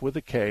 Mark with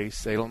a K,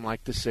 Salem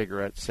like the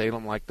cigarette,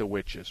 Salem like the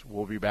witches.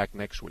 We'll be back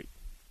next week.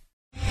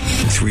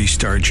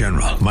 3-star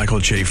General Michael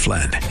J.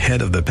 Flynn,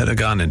 head of the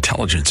Pentagon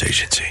Intelligence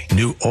Agency,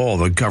 knew all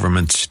the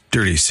government's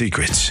dirty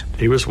secrets.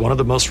 He was one of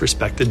the most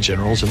respected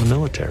generals in the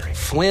military.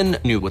 Flynn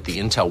knew what the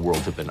intel world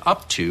had been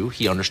up to.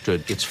 He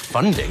understood its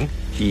funding.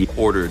 He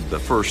ordered the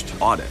first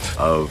audit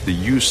of the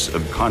use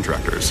of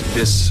contractors.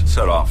 This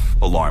set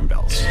off alarm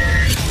bells.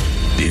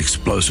 The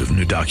explosive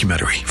new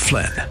documentary,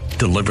 Flynn,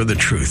 Deliver the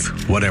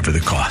Truth, Whatever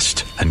the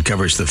Cost,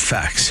 uncovers the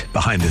facts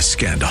behind this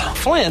scandal.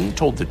 Flynn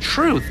told the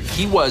truth.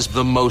 He was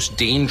the most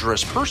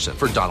dangerous person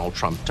for Donald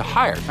Trump to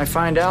hire. I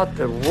find out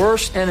the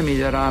worst enemy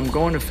that I'm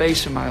going to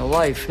face in my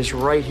life is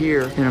right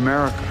here in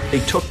America. They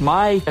took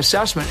my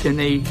assessment and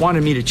they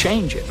wanted me to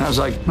change it. And I was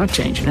like, I'm not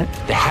changing it.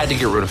 They had to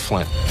get rid of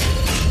Flynn.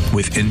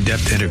 With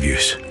in-depth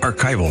interviews,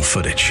 archival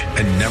footage,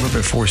 and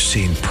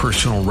never-before-seen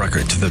personal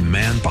records of the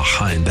man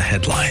behind the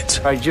headlines.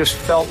 I just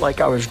felt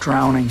like I was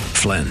drowning.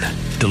 Flynn,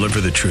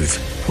 Deliver the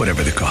Truth,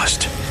 Whatever the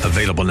Cost.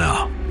 Available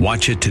now.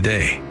 Watch it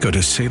today. Go to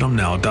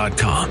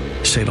salemnow.com.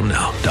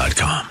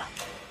 salemnow.com.